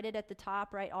 just write it at the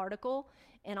top, write article,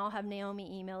 and I'll have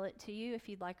Naomi email it to you if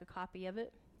you'd like a copy of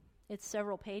it. It's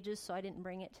several pages, so I didn't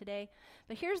bring it today.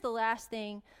 But here's the last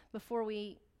thing before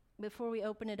we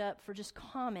open it up for just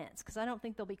comments, because I don't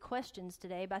think there'll be questions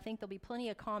today, but I think there'll be plenty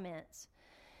of comments.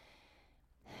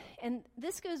 And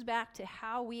this goes back to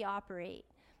how we operate.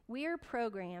 We are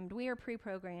programmed, we are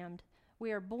pre-programmed.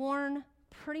 We are born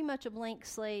pretty much a blank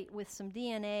slate with some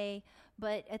DNA,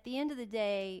 but at the end of the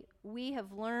day, we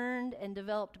have learned and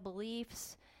developed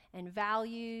beliefs and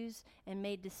values and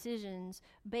made decisions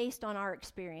based on our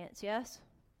experience, yes?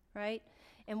 Right?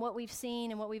 And what we've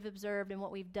seen and what we've observed and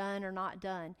what we've done or not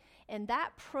done. And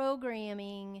that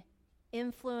programming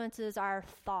influences our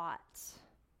thoughts.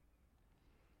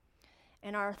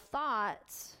 And our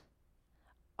thoughts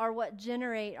are what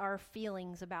generate our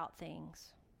feelings about things.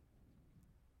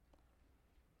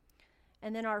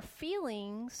 And then our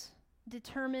feelings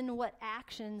determine what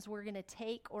actions we're going to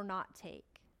take or not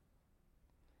take.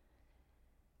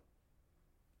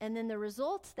 And then the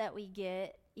results that we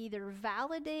get either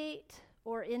validate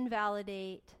or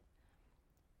invalidate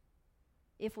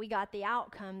if we got the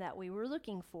outcome that we were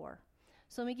looking for.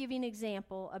 So let me give you an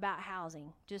example about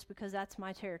housing, just because that's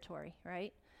my territory,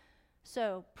 right?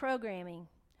 So, programming.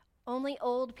 Only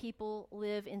old people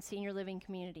live in senior living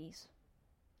communities.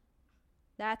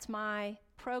 That's my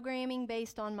programming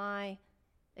based on my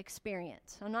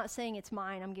experience. I'm not saying it's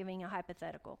mine, I'm giving a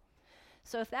hypothetical.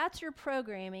 So if that's your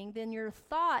programming, then your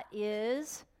thought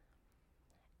is,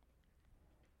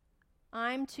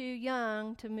 I'm too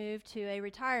young to move to a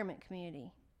retirement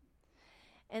community.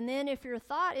 And then if your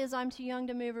thought is, I'm too young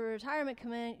to move to a retirement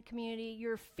community,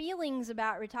 your feelings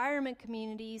about retirement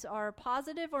communities are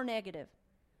positive or negative?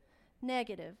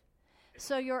 Negative.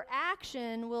 So your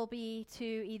action will be to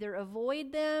either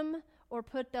avoid them or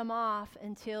put them off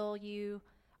until you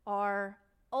are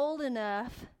old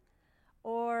enough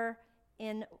or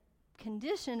in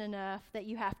condition enough that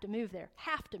you have to move there.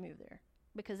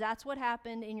 Because that's what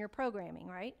happened in your programming,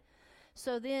 right?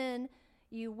 So then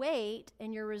you wait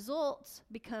and your results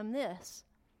become this.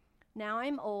 Now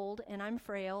I'm old and I'm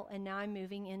frail and now I'm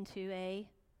moving into a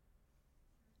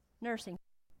nursing home.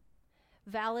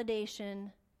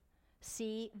 validation.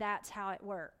 See, that's how it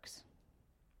works.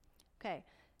 Okay,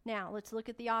 now let's look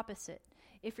at the opposite.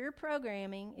 If you're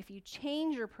programming, if you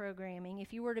change your programming,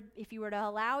 if you were to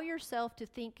allow yourself to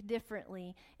think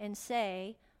differently and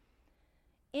say,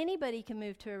 anybody can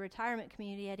move to a retirement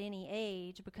community at any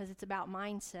age because it's about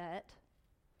mindset.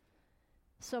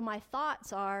 So my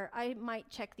thoughts are, I might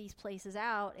check these places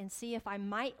out and see if I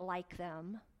might like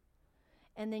them.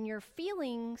 And then your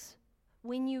feelings,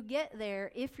 when you get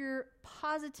there, if you're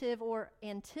positive or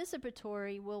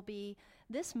anticipatory, will be,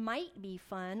 this might be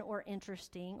fun or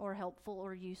interesting or helpful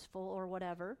or useful or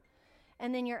whatever.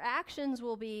 And then your actions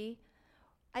will be,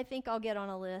 I think I'll get on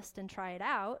a list and try it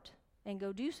out and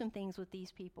go do some things with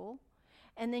these people.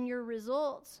 And then your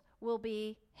results will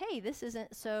be, hey, this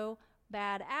isn't so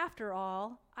bad after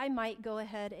all. I might go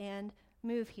ahead and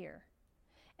move here.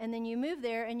 And then you move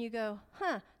there and you go,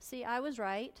 see, I was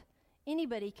right.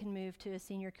 Anybody can move to a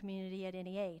senior community at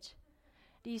any age.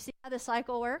 Do you see how the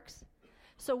cycle works?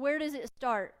 So where does it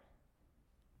start?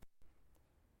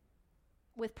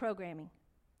 With programming.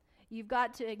 You've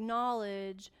got to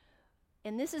acknowledge,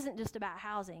 and this isn't just about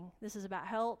housing. This is about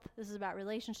health. This is about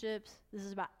relationships. This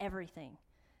is about everything.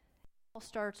 It all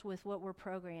starts with what we're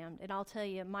programmed. And I'll tell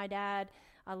you, my dad,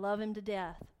 I love him to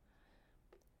death.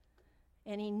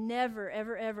 And he never,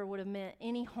 ever, ever would have meant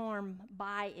any harm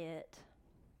by it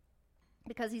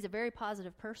because he's a very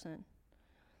positive person.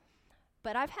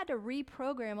 But I've had to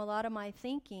reprogram a lot of my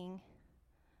thinking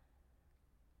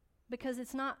because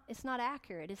it's not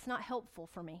accurate. It's not helpful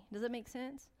for me. Does that make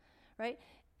sense? Right?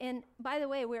 And by the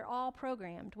way, we're all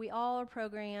programmed. We all are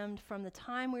programmed from the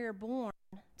time we are born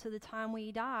to the time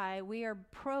we die. We are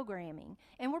programming.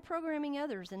 And we're programming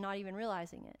others and not even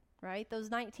realizing it, right? Those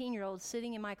 19-year-olds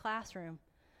sitting in my classroom,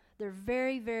 they're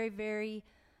very, very, very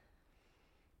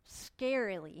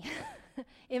scarily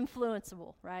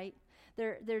influenceable, right?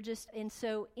 They're just, and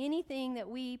so anything that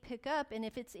we pick up, and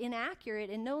if it's inaccurate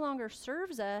and no longer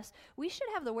serves us, we should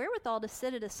have the wherewithal to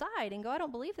set it aside and go, I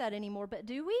don't believe that anymore. But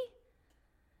do we?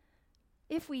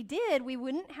 If we did, we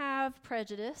wouldn't have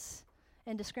prejudice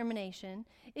and discrimination.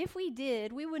 If we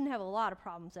did, we wouldn't have a lot of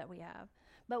problems that we have.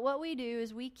 But what we do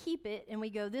is we keep it and we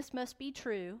go, this must be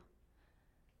true,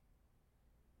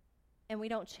 and we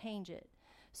don't change it.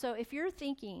 So if you're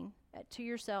thinking to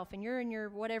yourself, and you're in your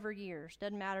whatever years,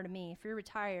 doesn't matter to me, if you're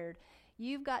retired,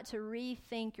 you've got to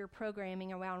rethink your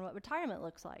programming around what retirement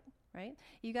looks like, right?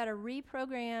 You got to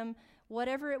reprogram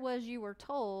whatever it was you were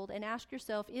told and ask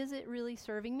yourself, is it really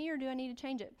serving me or do I need to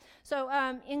change it? So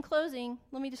in closing,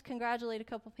 let me just congratulate a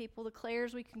couple people. The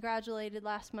Claires we congratulated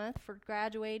last month for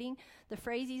graduating. The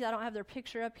Frazies, I don't have their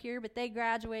picture up here, but they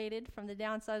graduated from the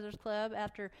Downsizers Club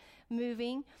after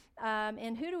moving.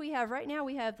 And who do we have right now?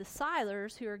 We have the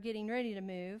Silers who are getting ready to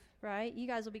move, right? You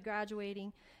guys will be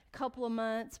graduating a couple of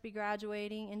months, be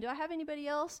graduating. And do I have anybody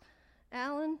else?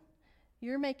 Alan,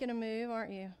 you're making a move,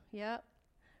 aren't you? Yep.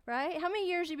 Right? How many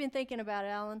years have you been thinking about it,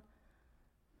 Alan?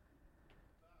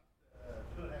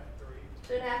 2.5 to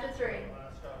 3. 2.5 to 3. When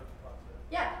I started the process.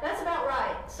 Yeah, that's about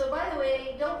right. So by the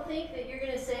way, don't think that you're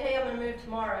going to say, hey, I'm going to move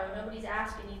tomorrow. Nobody's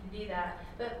asking you to do that.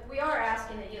 But we are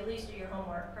asking that you at least do your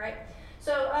homework, right?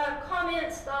 So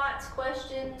comments, thoughts,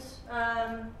 questions.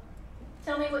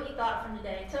 Tell me what you thought from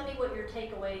today. Tell me what your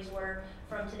takeaways were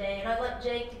from today. And I'd like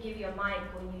Jake to give you a mic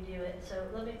when you do it. So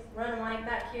let me run a mic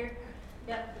back here.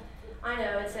 Yep. I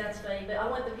know, it sounds funny, but I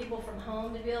want the people from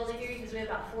home to be able to hear you because we have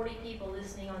about 40 people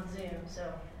listening on Zoom.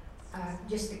 So,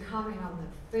 just to comment on the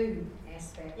food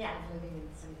aspect Yeah. of living in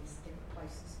some of these different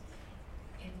places.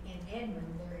 In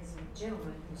Edmond, there is a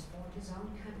gentleman who's formed his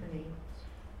own company,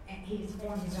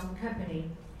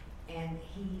 and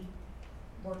he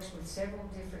works with several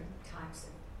different types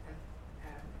of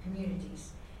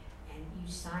communities, and you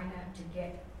sign up to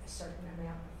get a certain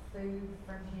amount of food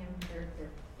from him.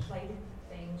 They're plated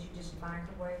things, you just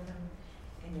microwave them,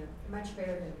 and they're much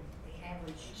better than the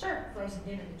average Sure. frozen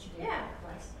dinner that you get Yeah. at the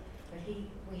place. But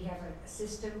we have a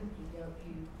system.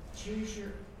 You choose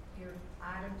your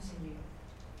items, and you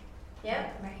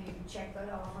check that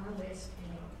off on a list,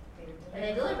 and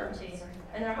they deliver them to you.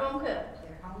 And they're home cooked.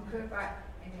 They're home cooked, Right.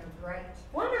 and they're great.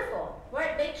 Wonderful.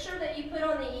 Right. Make sure that you put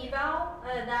on the eval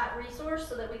that resource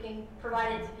so that we can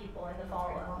provide it to people in the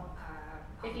follow-up. Well,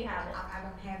 If you have it. I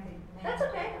don't have the name. That's okay.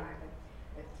 of the guy,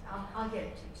 but I'll get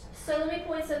it to you sometime. So let me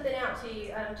point something out to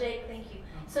you, Jake. Thank you.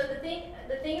 So the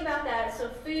thing about that, so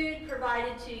food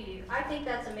provided to you, I think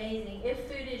that's amazing. If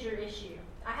food is your issue,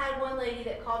 I had one lady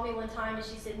that called me one time and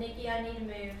she said, "Nikki, I need to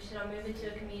move." She said, "I'm moving to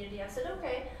a community." I said,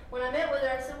 "Okay." When I met with her,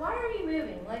 I said, "Why are you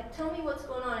moving? Like, tell me what's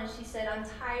going on." And she said, "I'm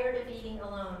tired of eating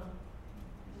alone."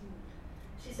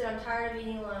 She said, "I'm tired of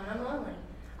eating alone. I'm lonely.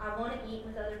 I want to eat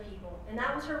with other people. And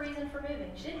that was her reason for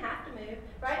moving. She didn't have to move,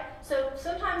 right? So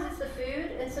sometimes it's the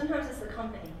food and sometimes it's the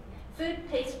company. Food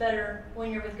tastes better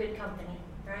when you're with good company,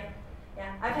 right?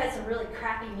 Yeah, I've had some really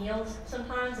crappy meals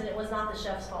sometimes, and it was not the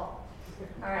chef's fault.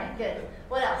 All right, good.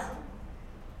 What else?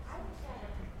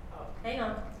 Hang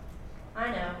on.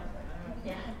 I know.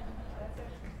 Yeah.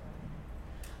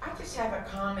 I just have a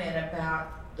comment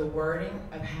about the wording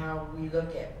of how we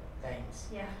look at things.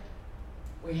 Yeah.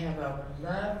 We have a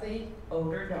lovely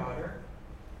older daughter.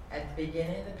 At the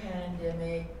beginning of the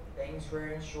pandemic, things were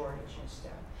in shortage and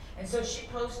stuff. And so she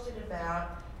posted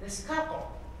about this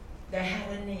couple that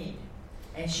had a need.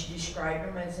 And she described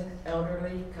them as an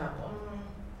elderly couple.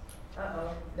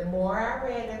 Uh-oh. The more I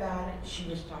read about it, she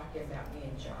was talking about me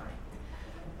and Johnny.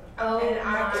 Oh And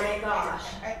my gosh.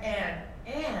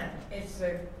 And it's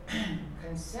the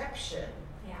conception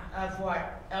Yeah. of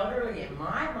what elderly in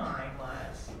my mind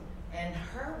was and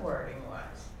her wording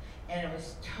was. And it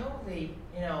was totally,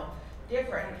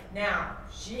 different. Now,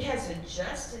 she has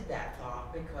adjusted that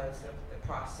thought because of the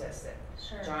process that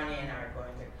Sure. Johnny and I are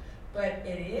going through. But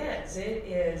it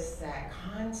is that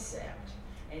concept.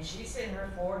 And she's in her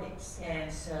 40s. And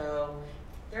so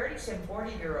 30s and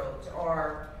 40-year-olds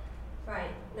are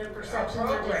Right. Their perceptions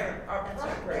are different. Our That's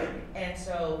right. program. And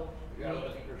so You gotta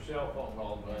look at your cell phone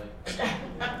all day.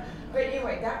 but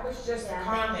anyway, that was just Yeah, a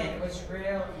thank comment. you. It was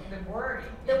real, the wording.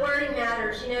 The wording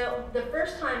matters. The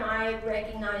first time I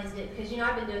recognized it, because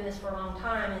I've been doing this for a long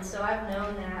time, and so I've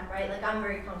known that, right? Like I'm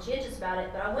very conscientious about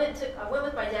it. But I went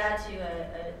with my dad to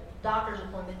a doctor's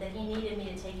appointment that he needed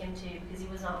me to take him to because he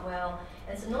was not well.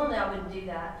 And so normally I wouldn't do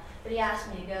that, but he asked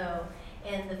me to go.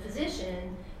 And the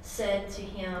physician said to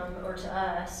him or to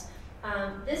us,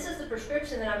 "This is the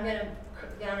prescription that I'm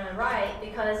gonna write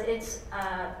because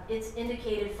it's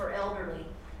indicated for elderly."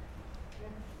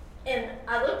 And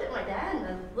I looked at my dad and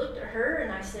I looked at her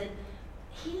and I said,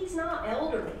 "He's not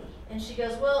elderly." And she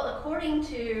goes, "Well, according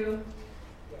to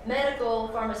medical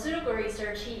pharmaceutical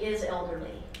research, he is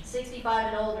elderly. 65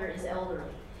 and older is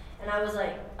elderly." And I was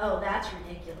like, "Oh, that's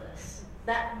ridiculous."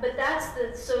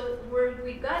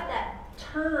 We've got that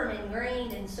term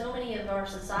ingrained in so many of our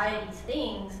society's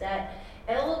things that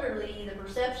elderly, the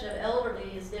perception of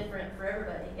elderly is different for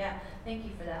everybody. Yeah, thank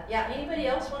you for that. Yeah, anybody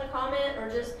else want to comment or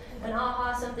just an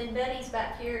aha something? Betty's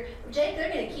back here. Jake,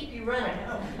 they're going to keep you running,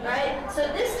 right? So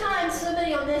this time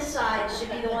somebody on this side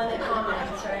should be the one that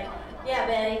comments, right? Yeah,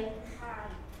 Betty.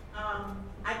 Hi.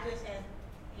 I just had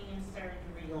hand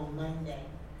surgery on Monday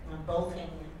on both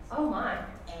hands. Oh my.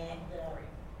 And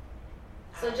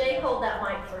So Jake, hold that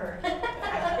mic for her.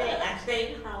 I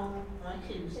stayed home on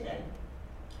Tuesday.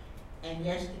 And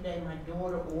yesterday my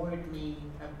daughter ordered me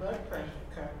a blood pressure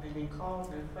cuff and then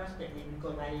called and fussed at me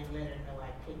because I didn't let her know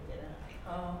I picked it up.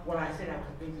 Oh. Well, I said I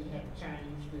was busy having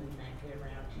Chinese food and I'd get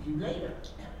around to you later.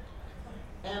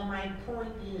 And my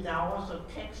point is, I also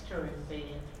text her and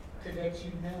said, to let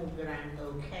you know that I'm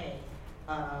okay.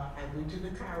 I went to the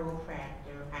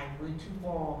chiropractor, I went to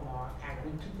Walmart, I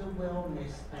went to the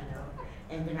wellness center,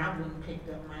 and then I went and picked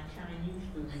up my Chinese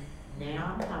food.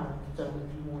 Now I'm home, so if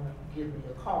you want to give me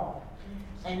a call.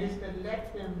 And it's to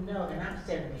let them know, and I'm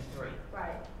 73.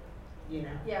 Right.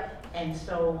 Yeah. And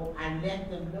so I let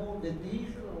them know that these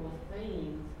little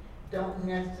things don't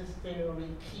necessarily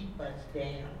keep us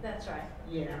down. That's right.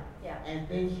 Yeah. And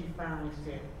then she finally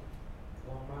said,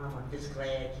 "Well, Mom, I'm just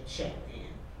glad you checked in."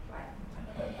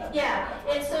 Right. Yeah,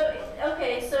 and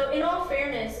so in all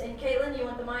fairness, and Caitlin, you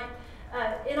want the mic?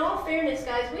 In all fairness,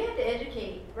 guys, we have to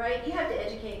educate, right? You have to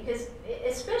educate, because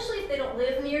especially if they don't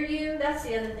live near you, that's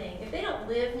the other thing. If they don't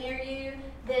live near you,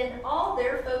 then all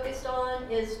they're focused on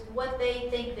is what they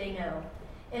think they know.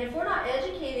 And if we're not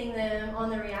educating them on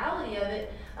the reality of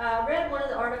it, I read one of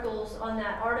the articles on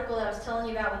that article that I was telling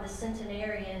you about with the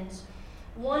centenarians.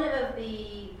 One of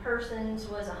the persons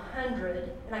was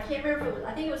 100, and I can't remember if it was,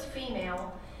 I think it was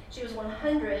female. She was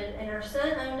 100, and her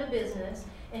son owned a business,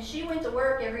 and she went to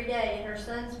work every day in her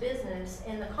son's business,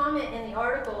 and the comment in the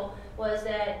article was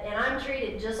that, "And I'm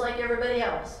treated just like everybody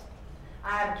else.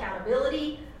 I have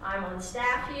accountability, I'm on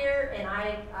staff here, and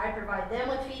I provide them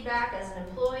with feedback as an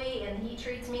employee, and he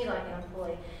treats me like an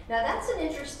employee." Now that's an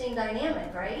interesting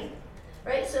dynamic, right?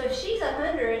 Right, so if she's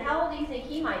 100, how old do you think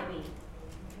he might be?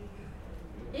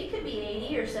 He could be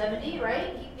 80 or 70,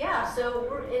 right?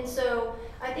 So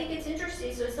I think it's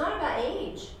interesting. So it's not about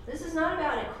age. This is not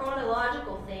about a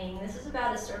chronological thing. This is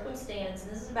about a circumstance.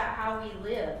 This is about how we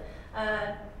live.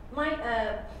 Mike,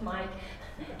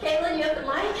 Caitlin, you have the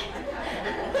mic?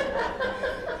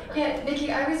 Yeah,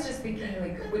 Nikki, I was just thinking,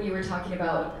 like, when you were talking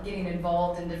about getting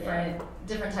involved in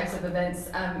different types of events,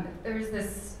 there was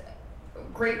this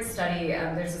great study.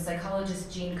 There's a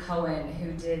psychologist, Gene Cohen,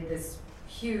 who did this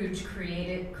huge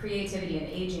creativity and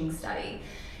aging study.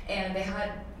 And they had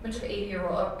a bunch of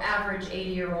average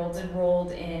 80-year-olds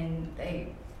enrolled in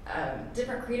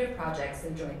different creative projects.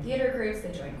 They joined theater groups,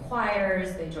 they joined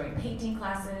choirs, they joined painting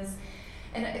classes.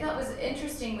 And I thought was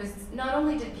interesting was not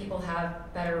only did people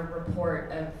have better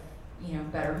report of,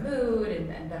 better mood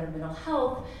and better mental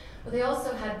health, but they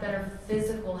also had better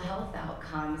physical health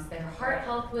outcomes. Their heart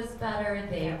health was better,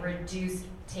 they reduced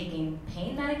taking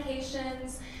pain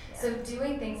medications. So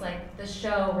doing things like the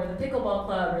show or the pickleball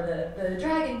club or the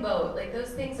dragon boat, like those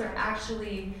things are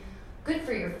actually good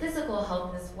for your physical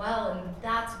health as well, and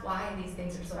that's why these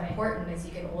things are so important as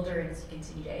you get older and as you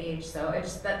continue to age. So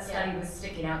that study was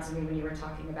sticking out to me when you were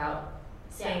talking about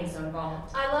staying so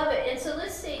involved. I love it. And so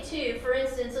let's say too, for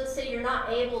instance, let's say you're not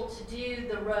able to do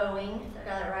the rowing. I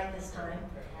got it right this time.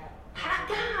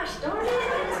 Gosh, darn it,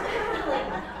 it's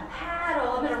paddling.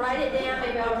 Paddle. I'm going to write it down.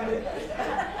 Maybe I'll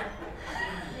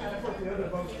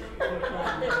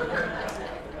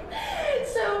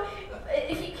So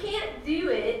if you can't do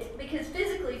it, because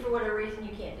physically for whatever reason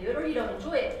you can't do it or you don't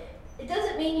enjoy it, it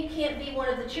doesn't mean you can't be one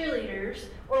of the cheerleaders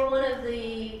or one of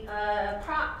the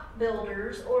prop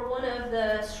builders or one of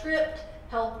the script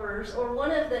helpers or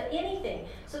one of the anything.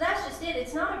 So that's just it.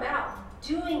 It's not about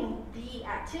doing the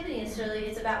activity necessarily,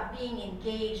 it's about being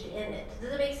engaged in it. Does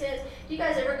that make sense? Do you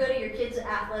guys ever go to your kids'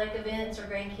 athletic events or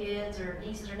grandkids or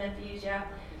nieces or nephews? Yeah.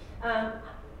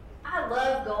 I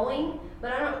love going,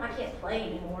 but I can't play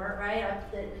anymore, right? I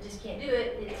just can't do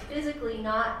it. It's physically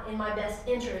not in my best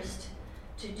interest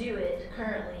to do it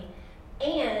currently.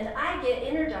 And I get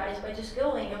energized by just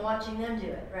going and watching them do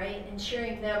it, right? And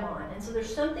cheering them on. And so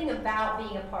there's something about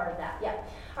being a part of that. Yeah.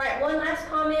 All right, one last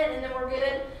comment and then we're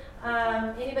good.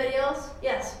 Anybody else?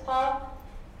 Yes, Paul?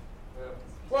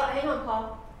 Well, hang on,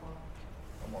 Paul.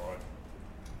 I'm all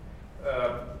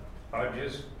right.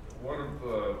 One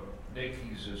of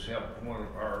Nikki's has helped one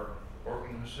of our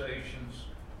organizations,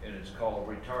 and it's called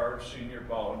Retired Senior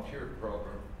Volunteer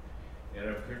Program. And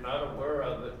if you're not aware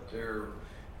of it, there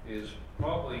is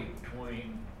probably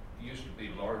used to be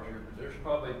larger, but there's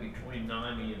probably between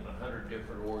 90 and 100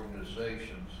 different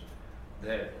organizations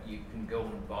that you can go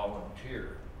and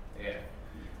volunteer at.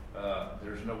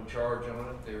 There's no charge on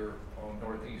it. They're on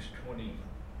Northeast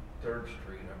 23rd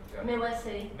Street. Midwest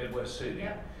City. Midwest City.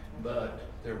 Yep. But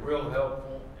they're real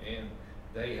helpful, and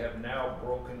they have now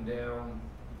broken down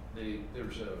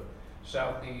there's a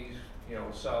southeast,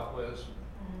 southwest,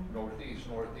 northeast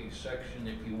section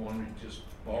if you want to just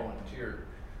volunteer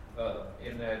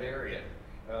in that area.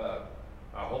 I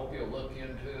hope you'll look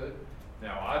into it.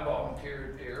 Now, I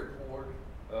volunteer at the airport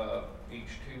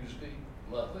each Tuesday.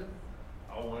 Love it.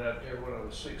 I went out there when I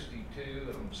was 62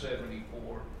 and I'm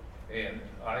 74, and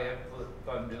I have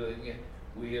fun doing it.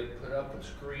 We have put up a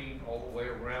screen all the way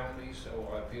around me, so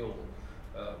I feel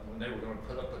when they were going to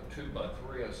put up a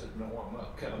 2x3, I said, no, I'm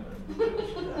not coming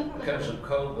because of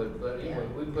COVID. But anyway,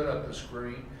 we put up a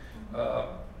screen.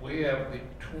 We have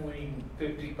between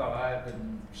 55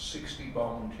 and 60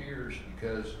 volunteers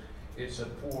because it's a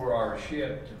 4-hour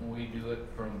shift, and we do it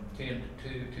from 10 to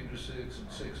 2, 2 to 6,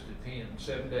 and 6 to 10,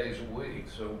 7 days a week.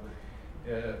 So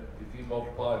if you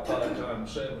multiply 5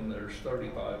 times 7, there's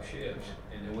 35 shifts.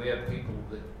 And then we have people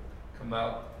that come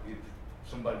out if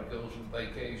somebody goes on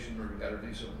vacation or got to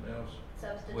do something else.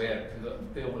 Substitute. We have to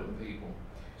fill in people.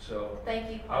 So thank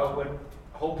you, I would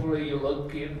hopefully you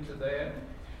look into that.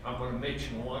 I'm going to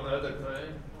mention one other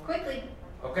thing. Quickly.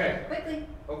 Okay. Quickly.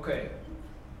 Okay.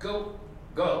 Go.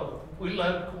 We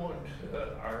love going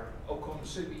to our Oklahoma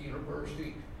City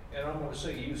University, and I'm going to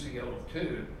say UCO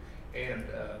too. And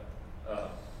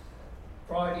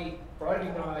Friday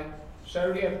night,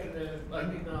 Saturday afternoon,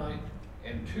 Monday night,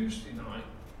 and Tuesday night,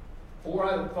 4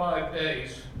 out of 5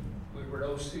 days, we were at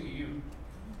OCU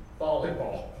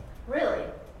volleyball. Really?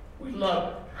 We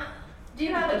love it. Do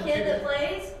you have a kid that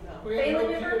plays? We have Family no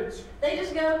member? kids. They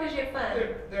just go because you have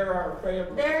fun. They're our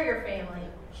family. They're your family.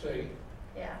 See?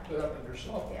 Yeah. Put up in their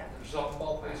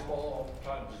softball, baseball, all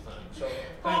kinds of things. So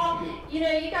Paul, thank you.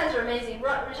 You guys are amazing.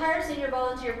 Retired Senior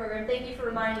Volunteer Program, thank you for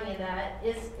reminding me of that.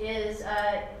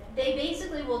 They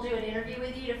basically will do an interview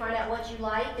with you to find out what you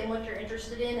like and what you're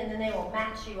interested in, and then they will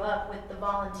match you up with the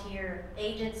volunteer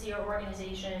agency or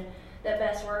organization that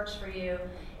best works for you.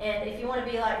 And if you want to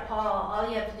be like Paul, all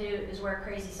you have to do is wear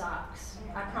crazy socks.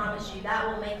 I promise you, that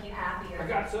will make you happier. I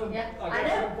got some. Yeah, I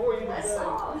got some for you I today.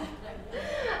 saw.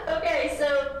 Okay,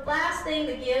 so last thing,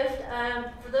 the gift.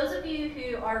 For those of you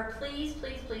who are, please,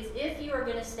 if you are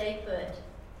going to stay put,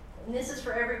 and this is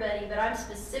for everybody, but I'm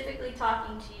specifically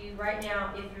talking to you right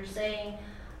now if you're saying,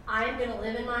 I am going to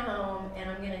live in my home and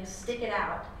I'm going to stick it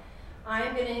out. I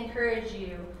am going to encourage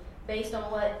you, based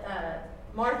on what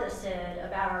Martha said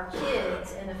about our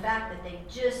kids and the fact that they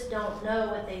just don't know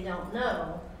what they don't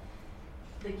know.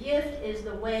 The gift is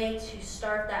the way to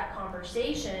start that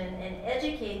conversation and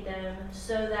educate them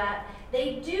so that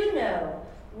they do know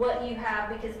what you have,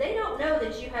 because they don't know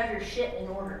that you have your shit in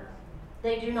order.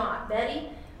 They do not. Betty,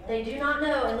 they do not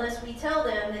know unless we tell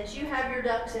them that you have your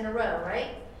ducks in a row,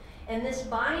 right? And this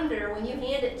binder, when you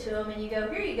hand it to them and you go,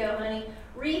 here you go, honey,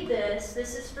 read this.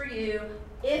 This is for you.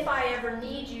 If I ever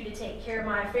need you to take care of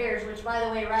my affairs, which, by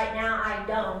the way, right now I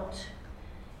don't,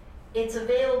 it's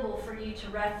available for you to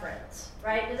reference,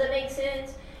 right? Does that make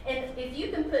sense? And if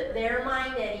you can put their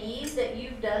mind at ease that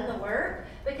you've done the work,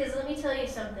 because let me tell you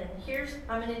something.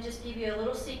 I'm going to just give you a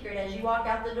little secret. As you walk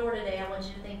out the door today, I want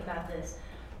you to think about this.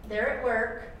 They're at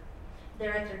work.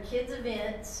 They're at their kids'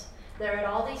 events. They're at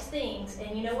all these things.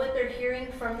 And you know what they're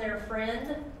hearing from their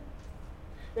friend?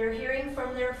 They're hearing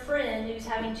from their friend who's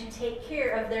having to take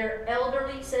care of their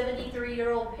elderly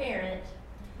 73-year-old parent.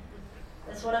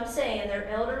 That's what I'm saying. Their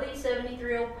elderly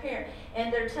 73-year-old parent.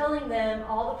 And they're telling them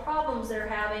all the problems they're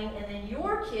having, and then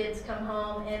your kids come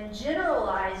home and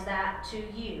generalize that to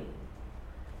you.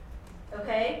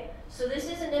 Okay? So this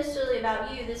isn't necessarily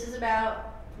about you. This is about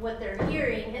what they're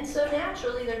hearing. And so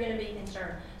naturally they're going to be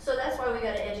concerned. So that's why we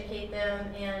got to educate them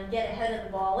and get ahead of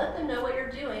the ball. Let them know what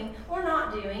you're doing or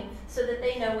not doing so that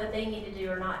they know what they need to do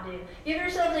or not do. Give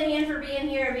yourselves a hand for being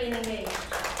here and being engaged.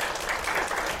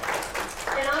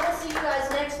 And I will see you guys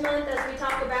next month as we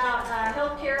talk about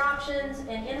healthcare options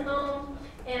and in-home.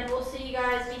 And we'll see you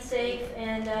guys. Be safe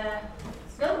and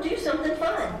go do something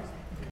fun.